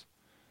 Bruce?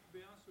 To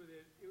be honest with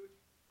you,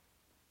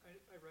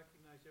 I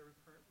recognize every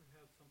parent would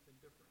have something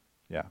different.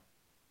 Yeah.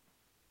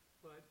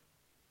 But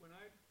when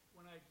I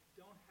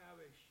don't have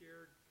a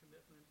shared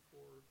commitment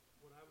for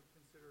what I would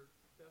consider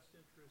best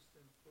interest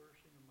and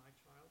flourishing of my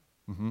child,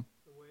 Mm-hmm.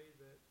 the way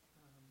that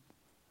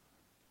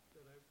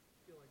I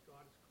feel like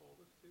God has called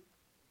us to,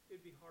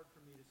 it'd be hard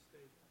for me to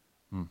stay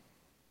there. Mm.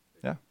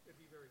 Yeah. It'd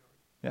be very hard.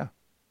 Yeah.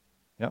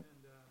 Yep.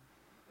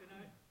 And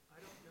I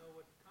don't know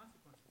what the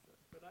consequences are,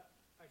 but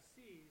I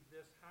see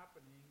this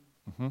happening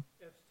Mm-hmm.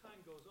 as time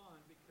goes on,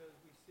 because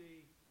we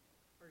see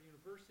our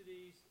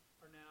universities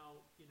are now,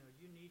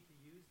 you need to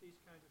use these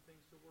kinds of things,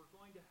 so we're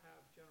going to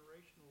have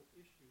generational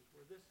issues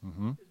where this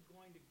Mm-hmm. is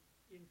going to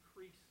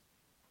increase,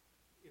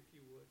 if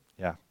you would.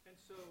 Yeah. And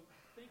so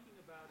thinking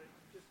about it,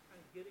 just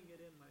kind of getting it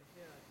in my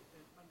head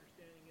and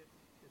understanding it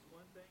is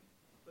one thing,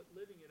 but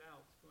living it out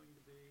is going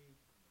to be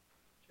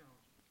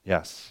challenging.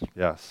 Yes.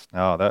 Yes.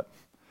 No, that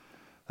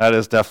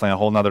is definitely a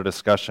whole nother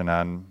discussion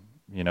on,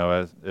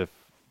 if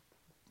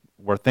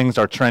where things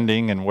are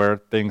trending and where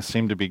things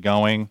seem to be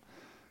going.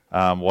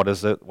 What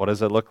does it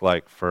look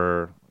like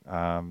for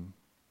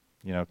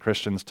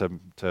Christians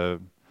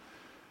to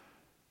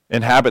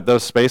inhabit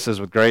those spaces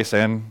with grace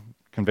and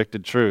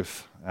convicted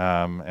truth?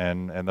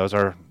 And those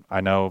are,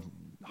 I know,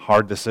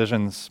 hard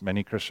decisions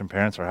many Christian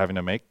parents are having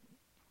to make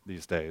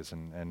these days,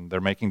 and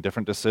they're making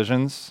different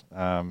decisions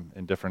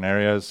in different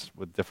areas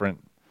with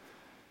different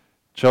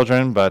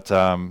children. But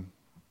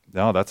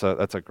no, that's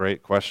a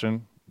great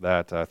question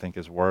that I think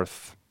is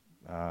worth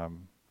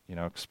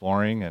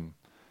exploring. And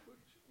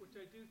Which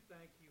I do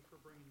thank you for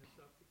bringing this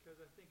up, because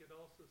I think it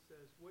also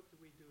says, what do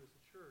we do as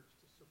a church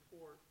to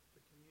support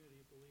the community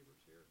of believers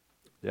here?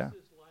 If Yeah.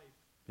 this is life,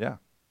 yeah,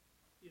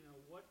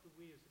 what do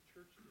we as a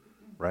church do?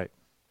 right,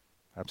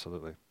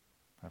 absolutely.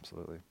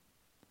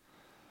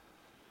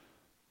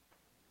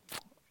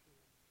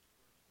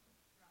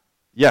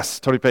 Yes,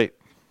 Tony Pate.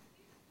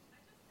 I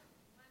just have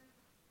one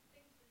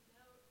thing to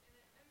note,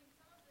 and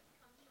some of this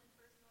comes from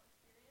personal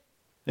experience.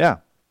 Yeah.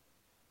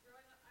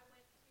 Growing up, I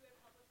went to a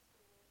public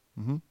school,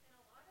 Mm-hmm. and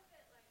a lot of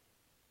it,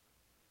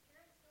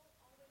 parents don't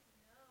always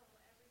know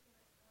everything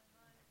that's going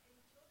on, and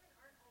children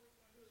aren't always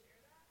going to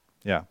share that.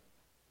 Yeah.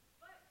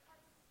 But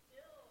God's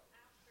still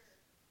after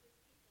his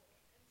people.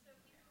 And so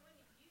he's going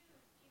to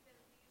use even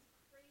these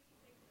crazy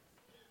things that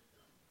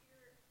seem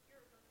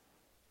irreversible.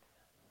 He's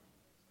going to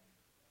use them.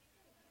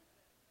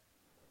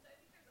 So I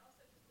think there's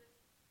also just this,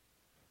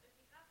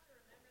 we have to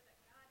remember that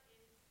God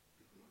is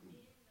in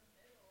the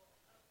middle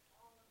of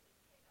all of this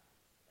chaos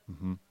that's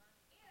Mm-hmm. going on.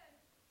 And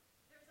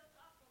there's a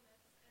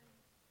thoughtfulness, and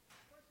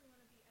of course we want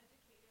to be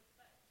educated,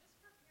 but just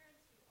for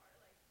parents who are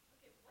like,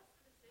 okay, what's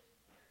the decision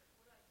here?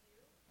 What do I do?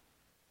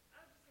 I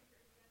would just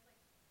encourage you guys,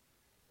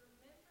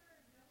 remember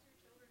who your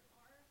children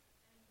are,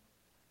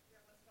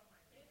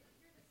 and if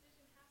your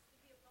decision has to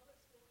be a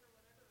public school for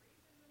whatever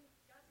reason, then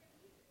God's going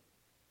to use it.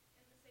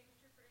 And the same is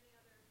true for any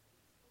other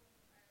school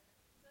environment.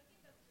 So I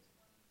think that's just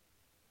one,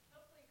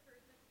 hopefully,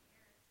 encouragement to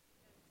parents,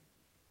 because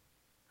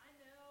I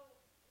know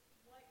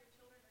what your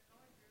children are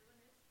going through, and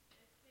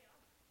it's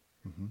chaotic,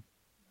 Mm-hmm.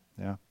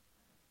 Yeah.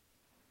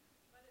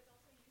 but it's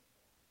also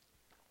useful.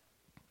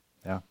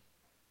 Yeah.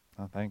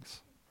 Oh,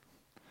 thanks.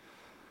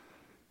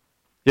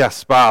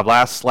 Yes, Bob.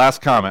 Last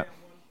comment.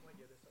 Let me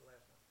give this a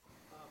last one.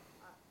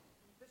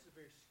 This is a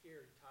very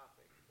scary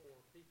topic for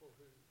people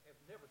who have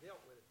never dealt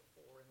with it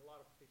before, and a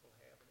lot of people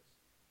have. And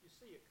you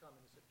see it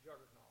coming as a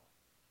juggernaut,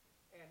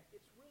 and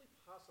it's really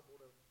possible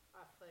to,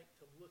 I think,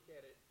 to look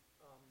at it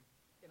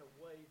in a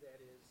way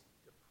that is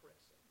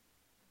depressing.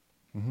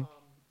 Mm-hmm.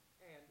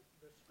 And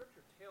the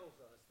scripture tells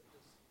us that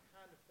this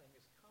kind of thing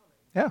is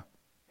coming. Yeah.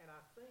 And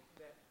I think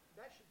that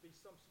should be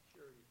some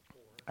security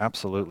for us.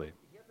 Absolutely.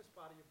 We have this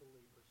body of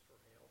believers for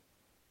help.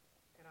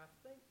 And I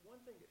think one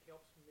thing that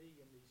helps me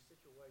in these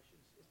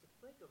situations is to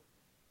think of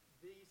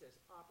these as,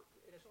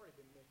 and it's already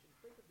been mentioned,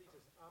 think of these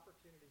as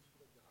opportunities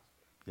for the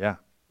gospel. Yeah.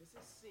 This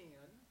is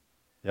sin,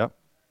 Yep.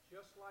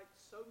 just like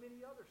so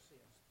many other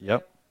sins.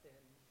 Yep. Death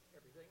and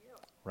everything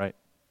else. Right.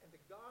 And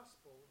the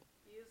gospel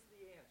is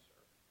the answer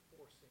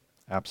for sin.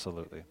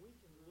 Absolutely. And we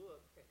can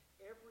look at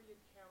every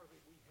encounter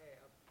that we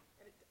have,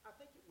 and I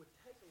think it would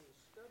take a little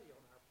study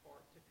on our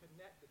part to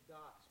connect the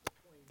dots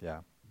between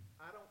Yeah.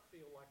 I don't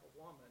feel like a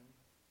woman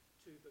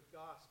to the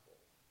gospel,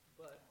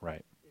 but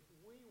Right. if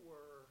we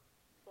were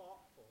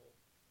thoughtful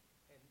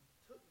and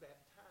took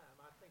that time,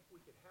 I think we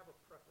could have a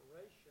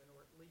preparation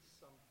or at least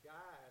some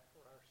guide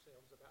for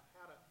ourselves about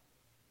how to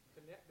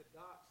connect the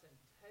dots and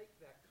take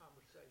that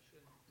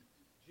conversation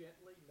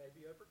gently,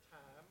 maybe over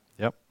time,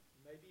 Yep.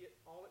 maybe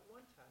all at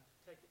one time, to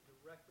take it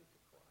directly to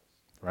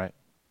Christ. Right.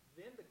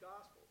 Then the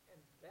gospel,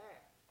 and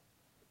that,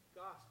 the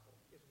gospel,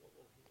 is what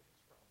will heal this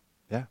problem.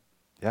 Yeah.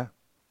 Yeah.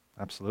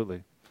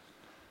 Absolutely.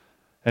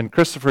 And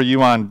Christopher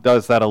Yuan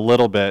does that a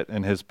little bit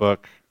in his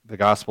book, The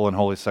Gospel and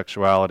Holy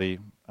Sexuality,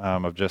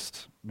 of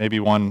just maybe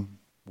one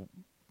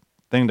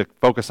thing to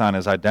focus on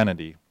is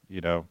identity.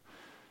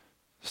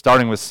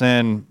 Starting with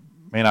sin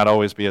may not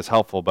always be as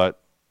helpful, but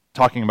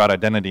talking about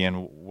identity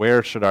and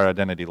where should our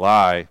identity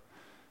lie,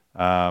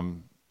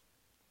 and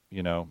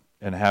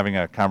having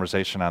a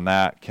conversation on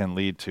that can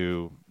lead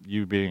to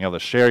you being able to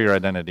share your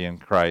identity in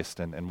Christ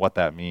and what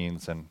that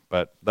means.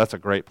 But that's a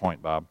great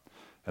point, Bob.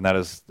 And that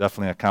is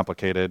definitely a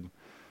complicated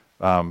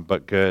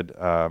but good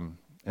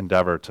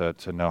endeavor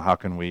to know how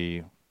can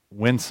we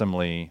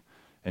winsomely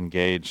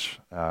engage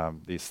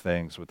these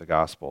things with the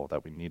gospel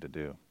that we need to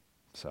do.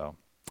 So,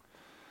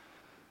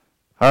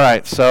 all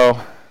right, so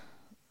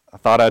I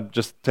thought I'd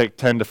just take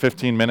 10 to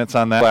 15 minutes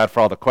on that. Glad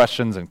for all the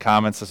questions and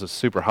comments. This is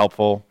super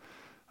helpful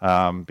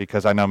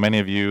because I know many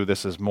of you,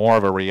 this is more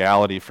of a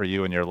reality for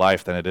you in your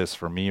life than it is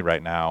for me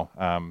right now.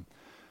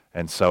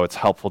 And so it's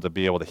helpful to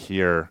be able to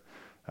hear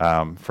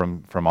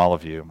from all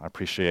of you. I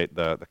appreciate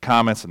the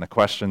comments and the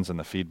questions and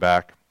the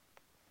feedback.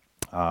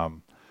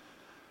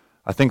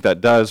 I think that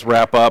does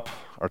wrap up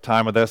our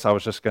time with this. I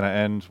was just going to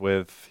end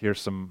with,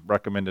 here's some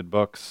recommended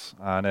books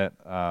on it,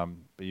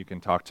 but you can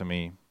talk to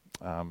me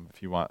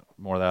if you want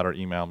more of that, or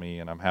email me,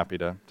 and I'm happy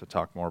to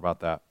talk more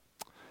about that.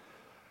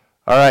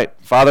 All right,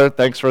 Father,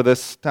 thanks for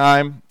this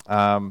time.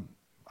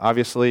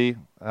 Obviously,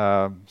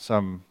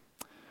 some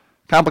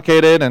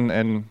complicated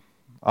and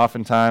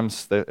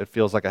oftentimes it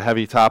feels like a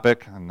heavy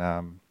topic.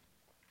 And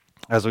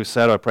as we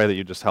said, I pray that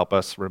you just help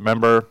us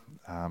remember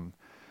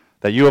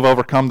that you have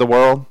overcome the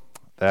world,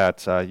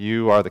 that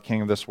you are the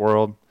king of this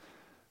world,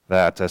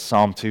 that as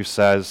Psalm 2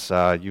 says,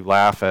 you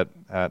laugh at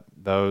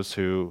those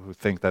who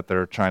think that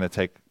they're trying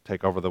to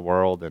take over the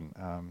world. And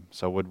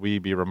so would we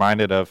be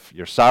reminded of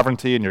your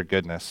sovereignty and your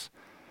goodness,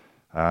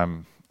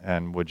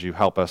 and would you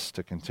help us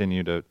to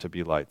continue to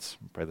be lights?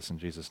 We pray this in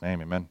Jesus'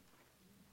 name, amen.